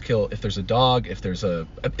 they always kill if there's a dog, if there's an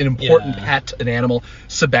important pet, an animal.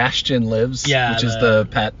 Sebastian lives, which is the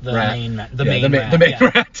pet rat. The main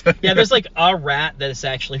rat. Yeah, there's like a rat that is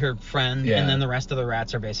actually her friend, and then the rest of the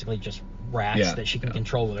rats are basically just rats that she can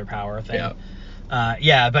control with her power thing.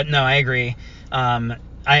 But no, I agree.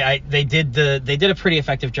 They did a pretty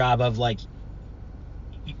effective job of, like,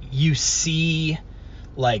 you see,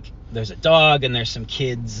 like, there's a dog and there's some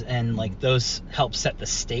kids, and like those help set the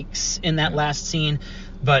stakes in that last scene,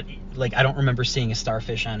 but like I don't remember seeing a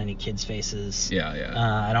starfish on any kids' faces.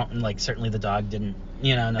 I don't, like, certainly the dog didn't,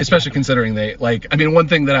 especially considering they, like, I mean, one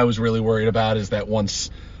thing that I was really worried about is that once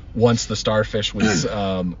the starfish was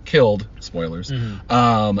killed, spoilers,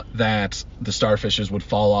 that the starfishes would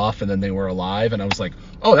fall off and then they were alive, and I was like,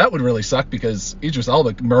 oh, that would really suck, because Idris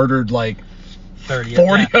Elba murdered like 40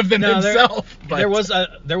 of them himself. There was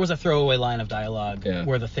a throwaway line of dialogue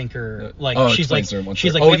where the Thinker, like, she's like, we have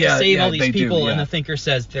to save all these people, and the Thinker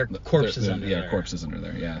says their corpses under there. Corpses under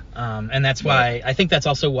there, and that's why, I think that's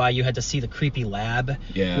also why you had to see the creepy lab,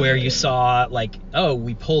 where you saw, like, oh,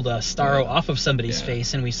 we pulled a Starro off of somebody's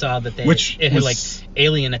face, and we saw that it had, like,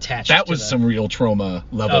 alien attached. That was some real trauma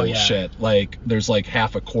level shit. Like, there's like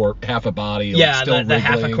half a body, like, still the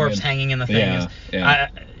half a corpse hanging in the thing.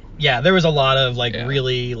 There was a lot of, like,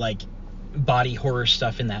 really, like, body horror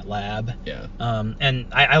stuff in that lab. And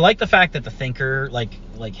I like the fact that the Thinker, like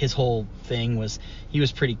his whole thing was, he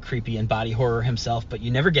was pretty creepy and body horror himself, but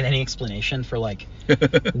you never get any explanation for, like,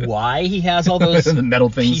 why he has all those the metal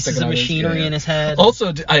things, pieces of machinery in his head.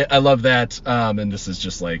 Also, I love that, and this is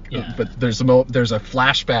just like, but there's a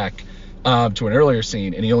flashback to an earlier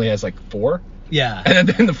scene, and he only has like 4. And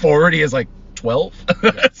then in the forward, he has like 12.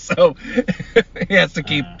 So he has to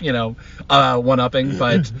keep, one-upping,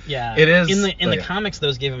 but it is in the comics,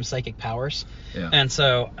 those gave him psychic powers, and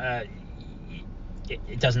so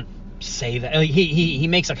it doesn't say that. Like, he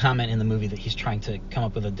makes a comment in the movie that he's trying to come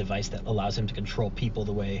up with a device that allows him to control people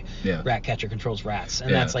the way Ratcatcher controls rats,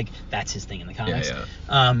 and that's his thing in the comics.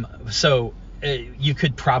 So you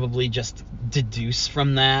could probably just deduce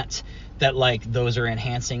from that like those are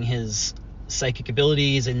enhancing his psychic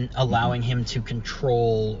abilities and allowing him to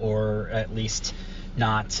control, or at least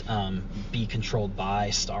not be controlled by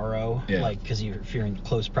Starro, like, because if you're in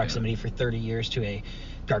close proximity for 30 years to a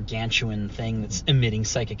gargantuan thing that's emitting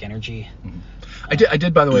psychic energy. I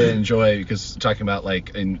did by the way enjoy, because talking about,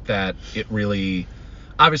 like, in that it really,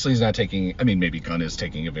 obviously he's not taking, I mean, maybe Gunn is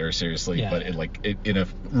taking it very seriously, but in a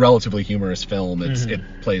relatively humorous film, it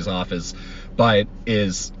plays off as, but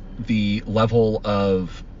is the level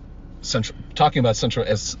of talking about central,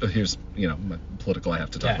 as here's, my political, I have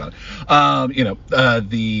to talk about it.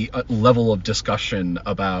 The level of discussion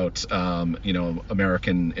about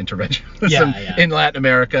American interventionism in Latin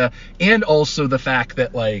America, and also the fact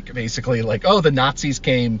that, like, basically, like, oh, the Nazis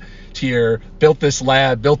came here, built this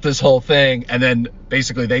lab, built this whole thing, and then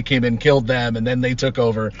basically they came in, killed them, and then they took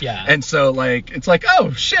over. And so, like, it's like,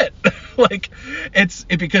 oh shit. Like,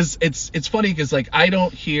 because it's funny, because, like, I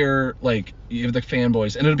don't hear, like, you have the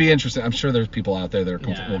fanboys, and it'll be interesting. I'm sure there's people out there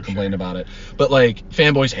that will complain about it, but, like,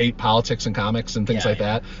 fanboys hate politics and comics and things like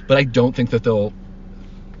that. But I don't think that they'll,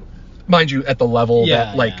 mind you, at the level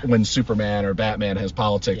that, like, when Superman or Batman has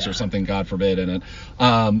politics or something, God forbid, in it,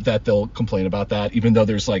 that they'll complain about that, even though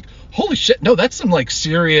there's, like, holy shit, no, that's some, like,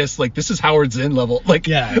 serious, like, this is Howard Zinn level, like,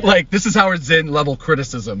 like, this is Howard Zinn level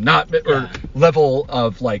criticism, not or level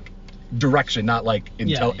of, like, direction, not like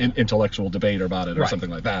intellectual debate about it or something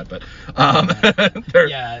like that. But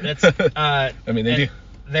that's I mean, they do.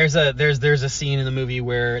 There's a scene in the movie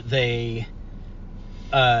where they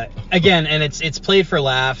again, and it's played for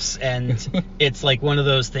laughs, and it's like one of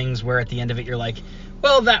those things where at the end of it you're like,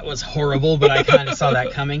 well, that was horrible, but I kind of saw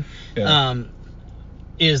that coming. Yeah.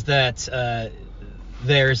 Is that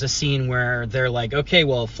there's a scene where they're like, okay,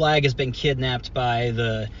 well, Flag has been kidnapped by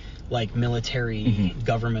the like military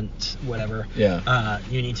government, whatever. Yeah.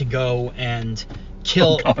 You need to go and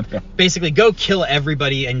basically go kill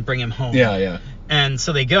everybody and bring him home. Yeah. And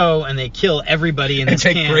so they go and they kill everybody in this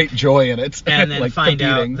camp. And take great joy in it. And then like find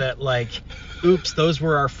out that, like, oops, those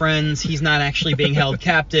were our friends. He's not actually being held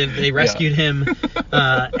captive. They rescued him.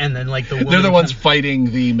 And then, like, the woman... They're the ones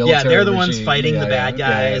fighting the military Yeah, they're the regime. ones fighting the bad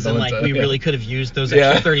guys. And, like, we really could have used those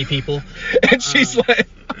extra 30 people. And she's like...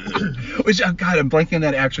 Which, oh God, I'm blanking on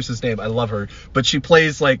that actress's name. I love her. But she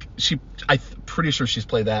plays, like... I'm pretty sure she's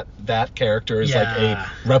played that character as, like,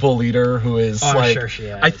 a rebel leader who is, like... Sure she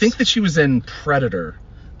is. I think that she was in Predator.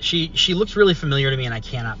 She looks really familiar to me, and I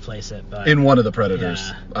cannot place it. But in one of the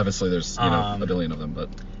Predators, obviously there's a billion of them, but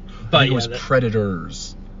I think it was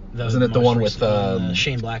Predators. Wasn't it the one with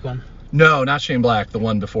Shane Black one? No, not Shane Black. The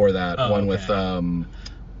one before that, with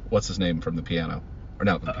what's his name from the piano, or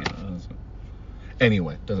not the piano.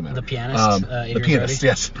 Anyway, doesn't matter. The pianist. The pianist,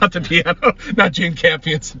 yes, not the piano, not Jane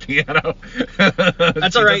Campion's piano.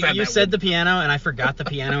 That's all right. You said the piano, and I forgot the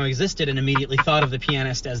piano existed, and immediately thought of the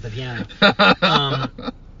pianist as the piano.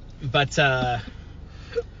 But so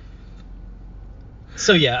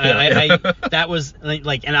I that was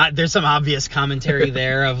like, and there's some obvious commentary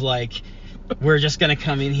there of like, we're just gonna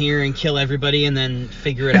come in here and kill everybody and then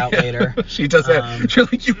figure it out later. She does that.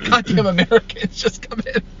 She's like, you goddamn Americans, just come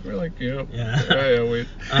in. We're like, yeah, wait.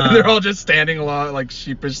 And they're all just standing along like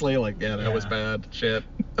sheepishly, like, that was bad shit.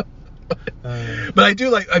 But I do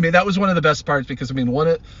like. I mean, that was one of the best parts because I mean,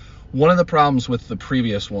 one of the problems with the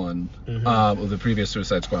previous one, with the previous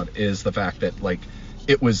Suicide Squad, is the fact that like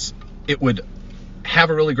it would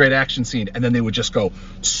have a really great action scene and then they would just go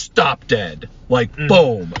stop dead, like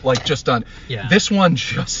boom, like just done. Yeah. This one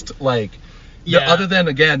just like other than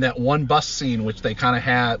again that one bus scene which they kind of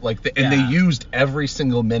had like and they used every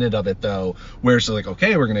single minute of it though, where it's like,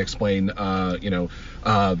 okay, we're gonna explain it's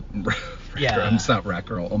not Rat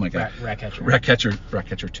Girl. Oh my God. Ratcatcher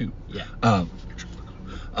 2. Yeah.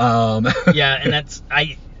 And that's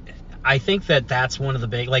I think that's one of the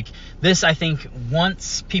big, like this, I think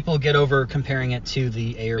once people get over comparing it to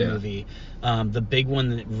the Ayer movie, the big one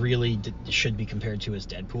that really should be compared to is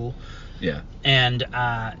Deadpool. Yeah. And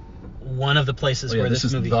one of the places where this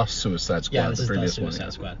movie... This is the Suicide Squad, this is the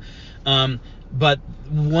Suicide Squad. But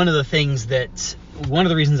one of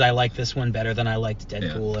the reasons I like this one better than I liked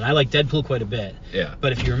Deadpool, and I like Deadpool quite a bit. Yeah.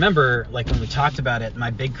 But if you remember, like when we talked about it, my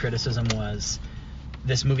big criticism was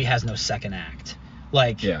this movie has no second act.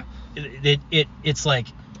 Like, it's like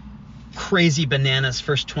crazy bananas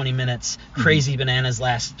first 20 minutes, crazy bananas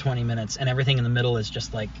last 20 minutes, and everything in the middle is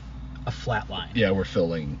just like a flat line. Yeah, we're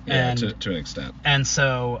filling to an extent. And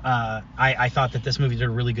so I thought that this movie did a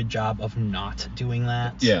really good job of not doing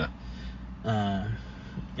that. Yeah.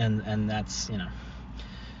 And that's,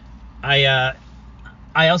 I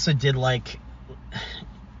also did like,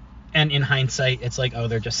 and in hindsight, it's like, oh,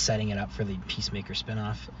 they're just setting it up for the Peacemaker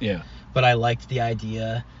spinoff. Yeah. But I liked the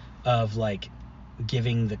idea of like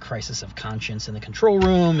giving the crisis of conscience in the control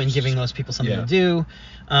room and giving those people something to do,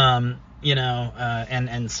 and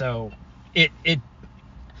so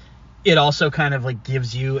it also kind of like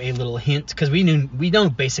gives you a little hint, because we know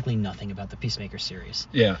basically nothing about the Peacemaker series.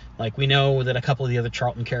 Yeah. Like we know that a couple of the other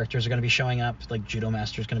Charlton characters are going to be showing up, like Judo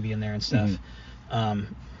Master's going to be in there and stuff,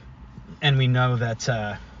 and we know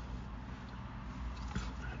that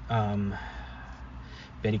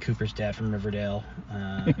Betty Cooper's dad from Riverdale.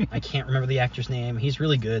 I can't remember the actor's name. He's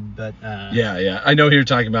really good, but I know who you're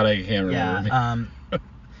talking about. I can't remember. Yeah,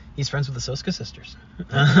 he's friends with the Soska sisters.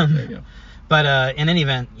 There you go. But in any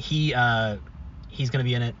event, he's going to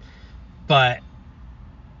be in it. But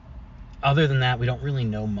other than that, we don't really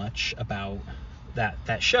know much about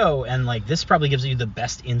that show. And like this probably gives you the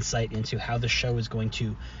best insight into how the show is going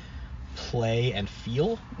to play and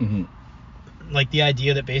feel. Mm-hmm. Like the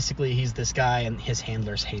idea that basically he's this guy and his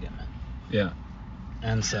handlers hate him. Yeah.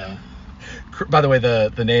 And so. By the way,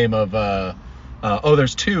 the name of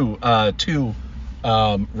there's two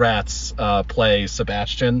rats play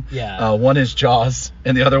Sebastian. Yeah. One is Jaws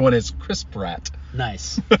and the other one is Crisp Rat.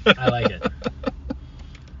 Nice. I like it.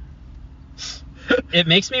 It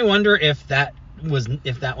makes me wonder if that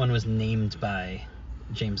one was named by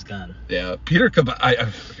James Gunn. Yeah, Peter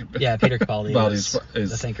Capaldi. Peter Capaldi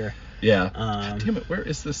is the thinker. Yeah. God damn it, where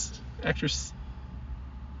is this actress?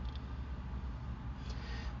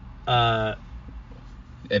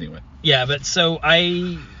 Anyway. Yeah, but so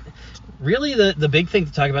really the big thing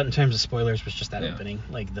to talk about in terms of spoilers was just that opening.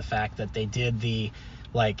 Like, the fact that they did the,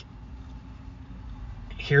 like,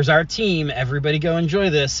 here's our team, everybody go enjoy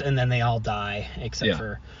this, and then they all die, except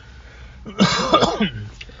for...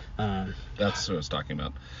 That's what I was talking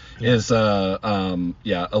about. Is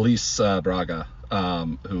Elise Braga,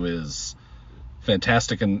 who is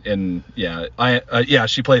fantastic in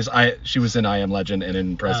she was in I Am Legend and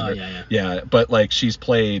in Predator. But like she's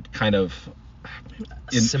played kind of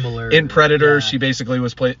similar in Predator. She basically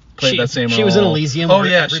was played that same role. She was in Elysium.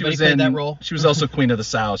 She was in that role. She was also Queen of the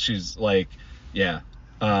South. She's like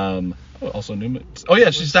also New Mutants.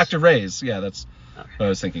 She's Dr. Reyes. Yeah, that's what I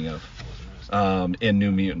was thinking of. In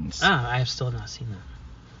New Mutants. I have still not seen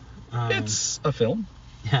that. It's a film.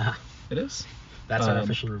 Yeah. It is. That's our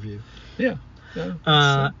official review. Yeah.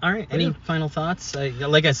 All right. Any final thoughts?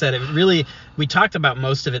 Like I said, we talked about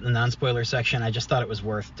most of it in the non-spoiler section. I just thought it was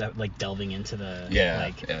worth delving into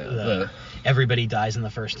the everybody dies in the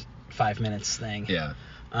first 5 minutes thing. Yeah.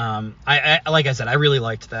 I like I said, I really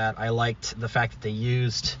liked that. I liked the fact that they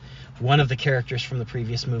used one of the characters from the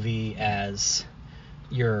previous movie as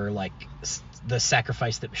your the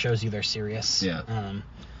sacrifice that shows you they're serious. Yeah.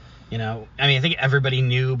 I think everybody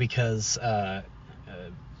knew because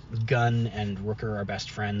Gunn and Rooker are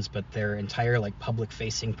best friends, but their entire public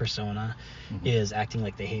facing persona is acting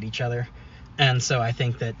like they hate each other. And so I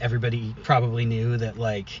think that everybody probably knew that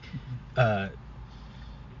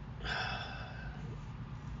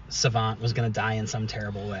Savant was going to die in some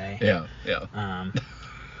terrible way. Yeah.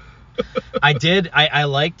 I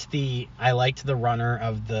liked the runner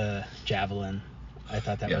of the javelin. I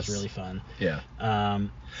thought that was really fun. Yeah.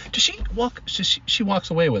 Does she walk? She walks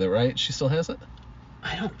away with it, right? She still has it?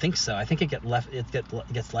 I don't think so. I think it gets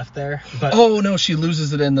left there. But no, she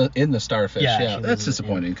loses it in the starfish. Yeah, that's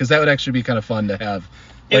disappointing because that would actually be kind of fun to have.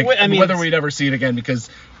 Whether we'd ever see it again, because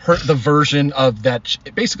the version of that,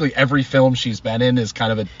 basically every film she's been in is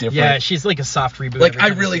kind of a different. Yeah, she's like a soft reboot. I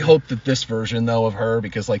really hope that this version though of her,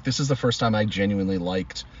 because this is the first time I genuinely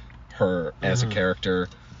liked her as a character,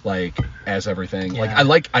 as everything. Yeah.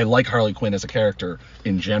 I like Harley Quinn as a character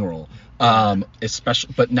in general.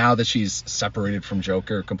 Especially, but now that she's separated from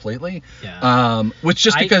Joker completely,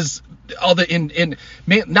 because all the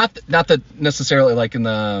not that necessarily in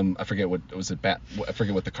the I forget what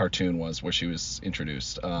the cartoon was where she was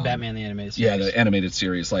introduced. Batman the animated series. Yeah, the animated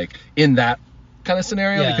series, in that kind of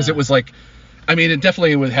scenario, because it was it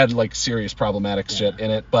definitely had serious problematic shit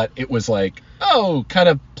in it, but it was kind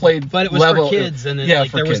of played. But it was level, for kids, and there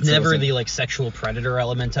was never the sexual predator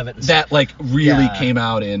element of it. And that really came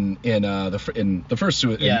out in the first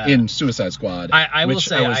in Suicide Squad. I will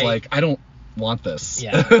say I was I don't want this.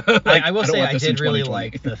 Yeah, I will say I did really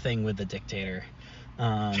like the thing with the dictator,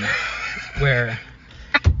 where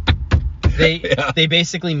they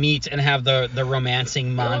basically meet and have the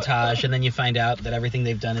romancing montage, and then you find out that everything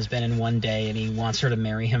they've done has been in one day, and he wants her to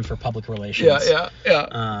marry him for public relations.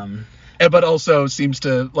 Yeah. But also seems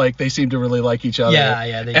to they seem to really like each other.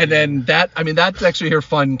 Yeah. Then that's actually her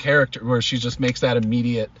fun character, where she just makes that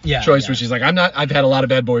immediate choice where she's I've had a lot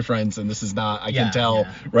of bad boyfriends, and this is not. I can tell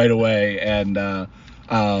right away. And that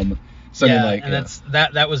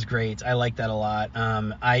was great. I like that a lot.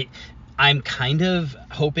 I'm kind of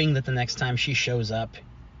hoping that the next time she shows up,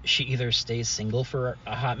 she either stays single for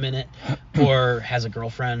a hot minute or has a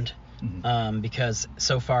girlfriend, because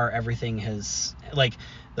so far everything has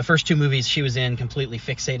the first two movies she was in completely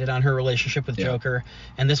fixated on her relationship with Joker,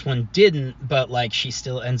 and this one didn't, but she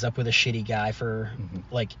still ends up with a shitty guy for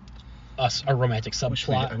a romantic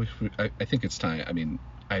subplot. I think it's time.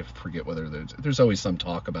 I forget whether there's always some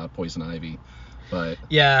talk about Poison Ivy, but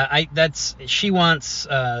she wants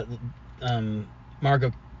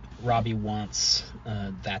Margot Robbie wants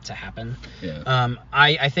that to happen.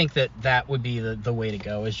 I think that would be the way to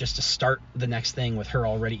go, is just to start the next thing with her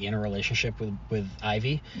already in a relationship with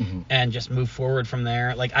Ivy, and just move forward from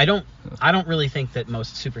there. I don't really think that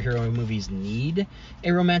most superhero movies need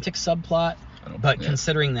a romantic subplot, but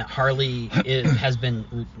considering that Harley has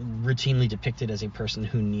been routinely depicted as a person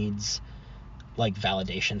who needs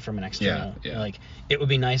validation from an external, it would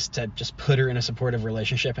be nice to just put her in a supportive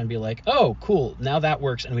relationship and be oh cool, now that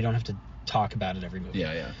works, and we don't have to talk about it every movie.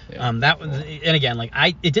 That was, and again,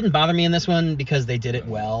 it didn't bother me in this one because they did it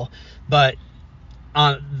well, but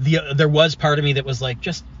there was part of me that was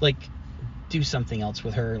just do something else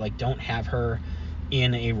with her. Don't have her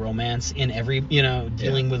in a romance in every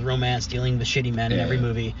dealing with romance, dealing with shitty men in every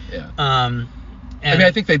movie. I mean,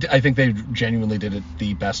 I think they genuinely did it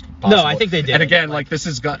the best possible. No, I think they did. And again, like this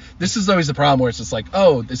is always the problem where it's just like,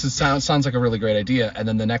 oh, sounds like a really great idea, and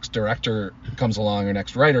then the next director comes along or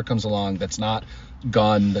next writer comes along that's not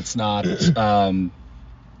Gunn, that's not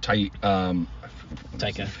Taika,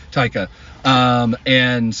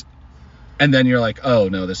 and then you're like, oh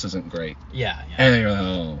no, this isn't great. Yeah. And then you're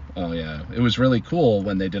like, oh yeah, it was really cool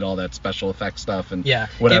when they did all that special effects stuff and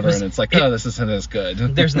whatever, and it's like, this isn't as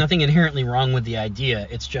good. There's nothing inherently wrong with the idea.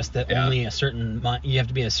 It's just that only you have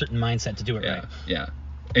to be in a certain mindset to do it right. Yeah.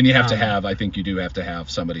 And you have to have, I think you do have to have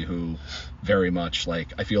somebody who very much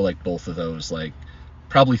like, I feel like both of those, like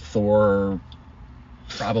probably Thor,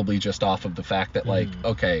 probably just off of the fact that like,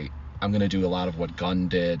 okay, I'm going to do a lot of what Gunn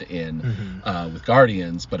did in with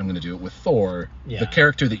Guardians, but I'm going to do it with Thor, the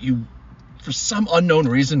character that you, for some unknown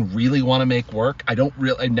reason, really want to make work. I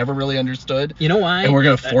never really understood. You know why? And we're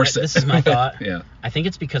going to force it. This is my thought. Yeah. I think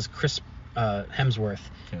it's because Chris Hemsworth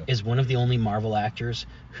is one of the only Marvel actors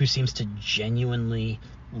who seems to genuinely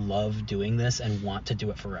love doing this and want to do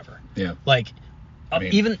it forever. Yeah. Like,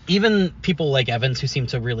 even people like Evans, who seem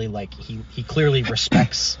to really like, he clearly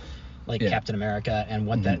respects Captain America and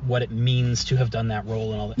what it means to have done that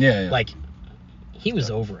role and all that. Yeah. Like, he was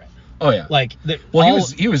over it. Oh yeah. Like,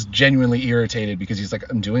 he was genuinely irritated because he's like,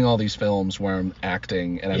 I'm doing all these films where I'm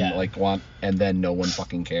acting and I'm like and then no one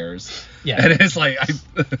fucking cares. Yeah. And it's like,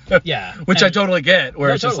 which I totally get. Where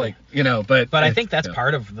it's just like, but I think that's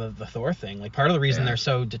part of the Thor thing. Like, part of the reason they're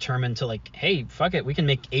so determined to like, hey, fuck it, we can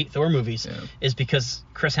make 8 Thor movies is because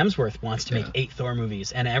Chris Hemsworth wants to make 8 Thor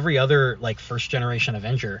movies, and every other like first generation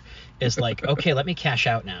Avenger is like, okay, let me cash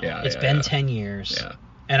out now. It's been 10 years. Yeah.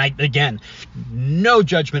 And again, no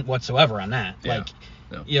judgment whatsoever on that. Like,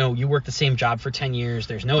 you work the same job for 10 years.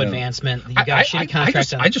 There's no advancement. You got a shitty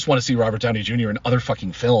contract. I just want to see Robert Downey Jr. in other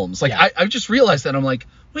fucking films. Like, I just realized that. I'm like,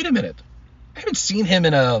 wait a minute. I haven't seen him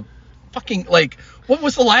in a fucking, like, what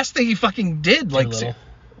was the last thing he fucking did? Like,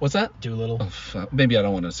 what's that? Doolittle. Oh, maybe I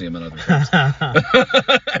don't want to see him in other things.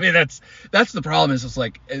 I mean, that's the problem. Is it's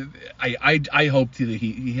like, I hope that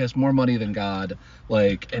he has more money than God,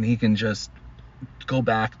 like, and he can just go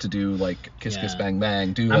back to do like Kiss Kiss Bang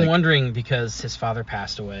Bang. I'm wondering, because his father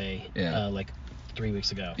passed away like 3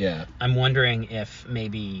 weeks ago. Yeah. I'm wondering if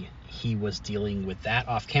maybe he was dealing with that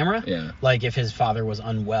off camera. Yeah. Like if his father was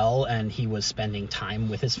unwell and he was spending time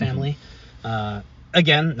with his family.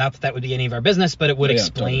 Again, not that would be any of our business, but it would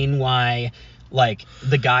explain why like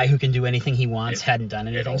the guy who can do anything he wants hadn't done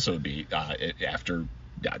anything. It'd also be after.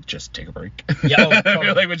 Just take a break. Yeah,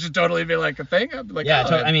 totally. Like, would just totally be like a thing. I'd be like,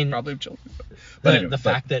 I mean, probably children. The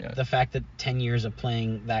fact that 10 years of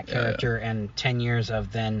playing that character and 10 years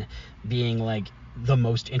of then being like the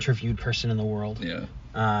most interviewed person in the world. So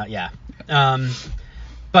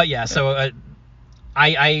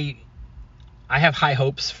I have high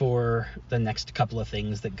hopes for the next couple of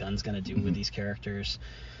things that Gunn's gonna do with these characters.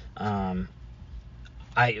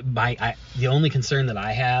 The only concern that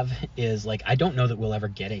I have is like, I don't know that we'll ever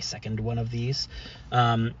get a second one of these,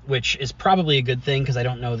 which is probably a good thing, because I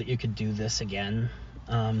don't know that you could do this again.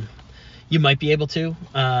 You might be able to,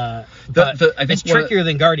 but I think it's trickier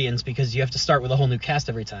than Guardians, because you have to start with a whole new cast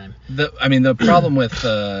every time. The problem with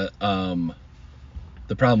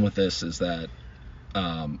this is that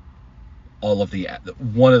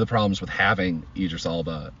one of the problems with having Idris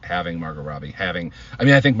Elba, having Margot Robbie,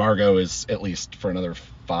 I think Margot is at least for another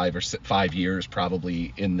 5 years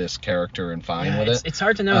probably in this character and fine with it. It's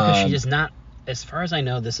hard to know, because she is not, as far as I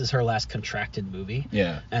know, this is her last contracted movie.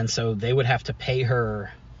 Yeah. And so they would have to pay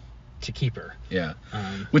her to keep her. Yeah.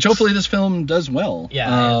 Which hopefully this film does well.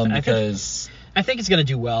 Yeah. Because I think it's going to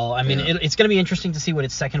do well. I mean, it's going to be interesting to see what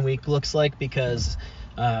its second week looks like, because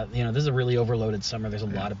this is a really overloaded summer. There's a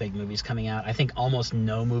lot of big movies coming out. I think almost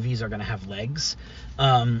no movies are going to have legs.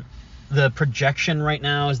 The projection right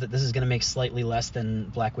now is that this is going to make slightly less than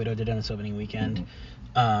Black Widow did on its opening weekend,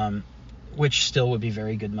 which still would be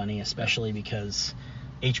very good money, especially because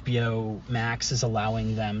HBO Max is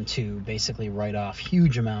allowing them to basically write off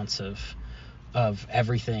huge amounts of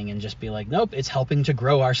everything and just be like, nope, it's helping to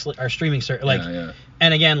grow our streaming service.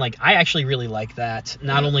 And again, like, I actually really like that,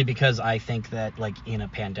 not only because I think that like in a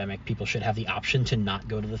pandemic people should have the option to not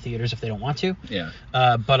go to the theaters if they don't want to,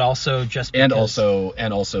 but also just because,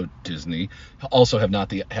 and also Disney also have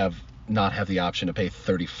not have the option to pay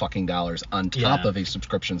 $30 on top of a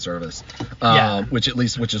subscription service,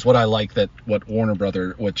 which is what I like, that what Warner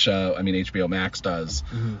Brother, HBO Max does,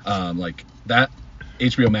 like that.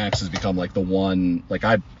 HBO Max has become like the one, like,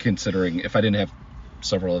 I'm considering, if I didn't have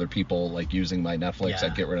several other people like using my Netflix,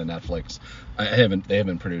 I'd get rid of Netflix. They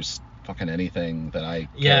haven't produced fucking anything that I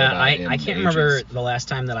Yeah, care about I can't remember the last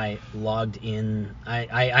time that I logged in.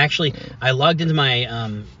 I actually I logged into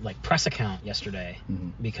my like press account yesterday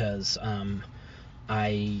because I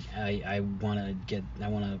want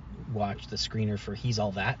to watch the screener for He's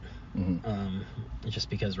All That. Just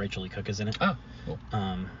because Rachel Lee Cook is in it. Oh, cool.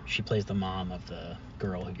 She plays the mom of the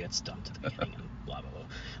girl who gets dumped at the beginning and blah blah blah.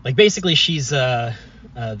 Like basically she's that.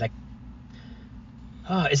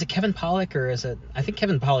 Oh, is it Kevin Pollak or is it? I think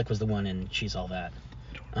Kevin Pollak was the one in She's All That.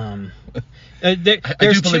 I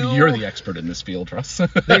do believe you're the expert in this field, Russ.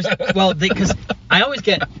 Because I always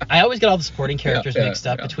get all the supporting characters mixed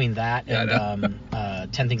up between that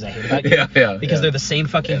and 10 Things I Hate About You. Because they're the same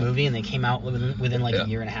fucking movie and they came out within like a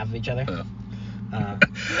year and a half of each other.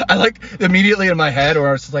 I like immediately in my head, or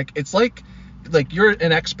I was like, it's like you're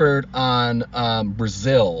an expert on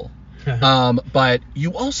Brazil. But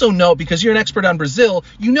you also know, because you're an expert on Brazil,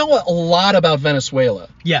 you know a lot about Venezuela.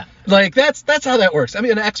 Yeah. Like, that's how that works. I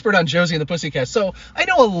mean, an expert on Josie and the Pussycats, so I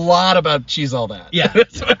know a lot about She's All That. Yeah.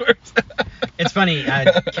 That's how it works. It's funny,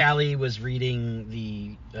 Callie was reading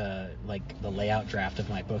the layout draft of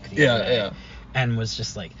my book the other day, and was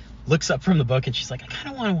just like, looks up from the book and she's like, I kind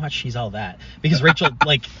of want to watch She's All That, because Rachel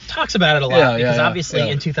like talks about it a lot, because obviously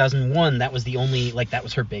in 2001 that was the only, like, that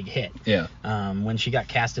was her big hit. When she got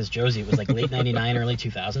cast as Josie, it was like late 99 early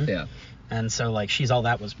 2000. And so like She's All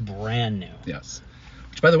That was brand new. Yes.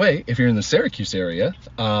 Which, by the way, if you're in the Syracuse area,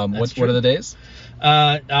 what are the days?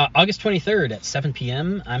 August 23rd at 7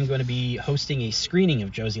 p.m. I'm going to be hosting a screening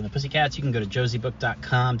of Josie and the Pussycats. You can go to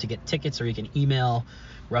josiebook.com to get tickets, or you can email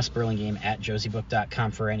Russ Burlingame at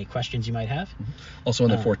josiebook.com for any questions you might have. Also on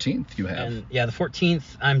the 14th you have. And the 14th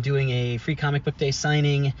I'm doing a free comic book day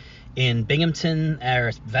signing in Binghamton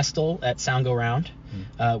or Vestal at Sound Go Round,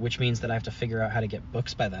 which means that I have to figure out how to get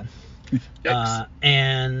books by then.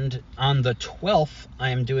 And on the 12th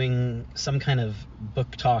I am doing some kind of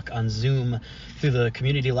book talk on Zoom through the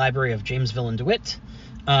community library of Jamesville and DeWitt.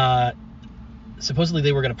 Supposedly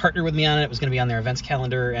they were going to partner with me on it. It was going to be on their events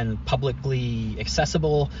calendar and publicly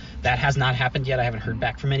accessible. That has not happened yet. I haven't heard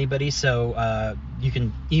back from anybody. So you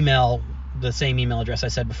can email the same email address I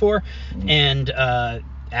said before and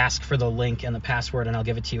ask for the link and the password, and I'll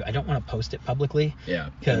give it to you. I don't want to post it publicly. Yeah,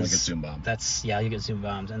 because you get Zoom bombed. You get Zoom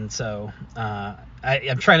bombed. And so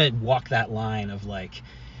I'm trying to walk that line of like,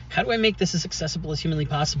 how do I make this as accessible as humanly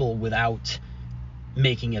possible without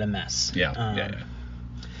making it a mess?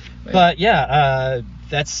 But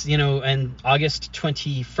that's, and August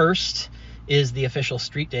 21st is the official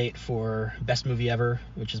street date for Best Movie Ever,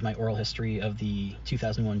 which is my oral history of the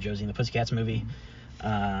 2001 Josie and the Pussycats movie.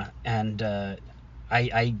 I'm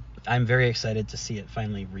very excited to see it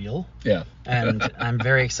finally reel. Yeah. And I'm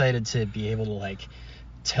very excited to be able to like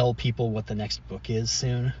tell people what the next book is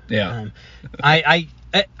soon. Yeah. I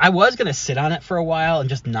was gonna sit on it for a while and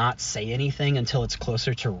just not say anything until it's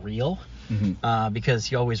closer to real. Because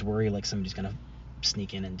you always worry like somebody's gonna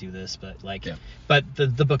sneak in and do this, but like, but the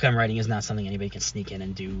book I'm writing is not something anybody can sneak in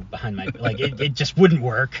and do behind my, like it just wouldn't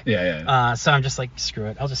work. So I'm just like, screw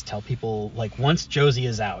it. I'll just tell people like once Josie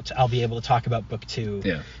is out, I'll be able to talk about book 2.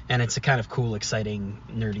 And it's a kind of cool, exciting,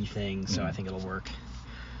 nerdy thing. So I think it'll work.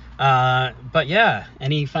 But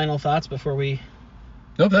any final thoughts before we?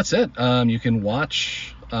 Nope, that's it. You can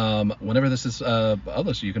watch. Whenever this is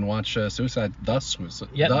published, you can watch The Suicide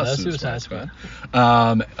Squad.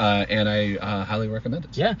 And I highly recommend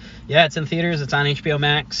it. Yeah, it's in theaters. It's on HBO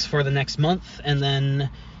Max for the next month, and then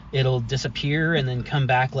it'll disappear and then come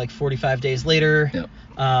back like 45 days later.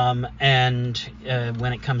 And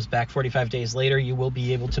when it comes back 45 days later, you will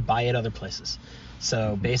be able to buy it other places.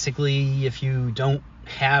 So basically, if you don't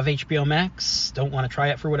have HBO Max, don't want to try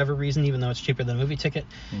it for whatever reason, even though it's cheaper than a movie ticket,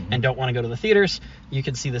 and don't want to go to the theaters, you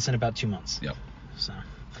can see this in about 2 months. So,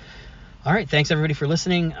 all right, thanks everybody for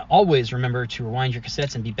listening. Always remember to rewind your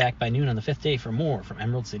cassettes and be back by noon on the 5th day for more from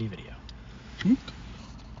Emerald City Video.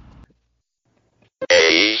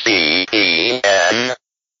 ACEN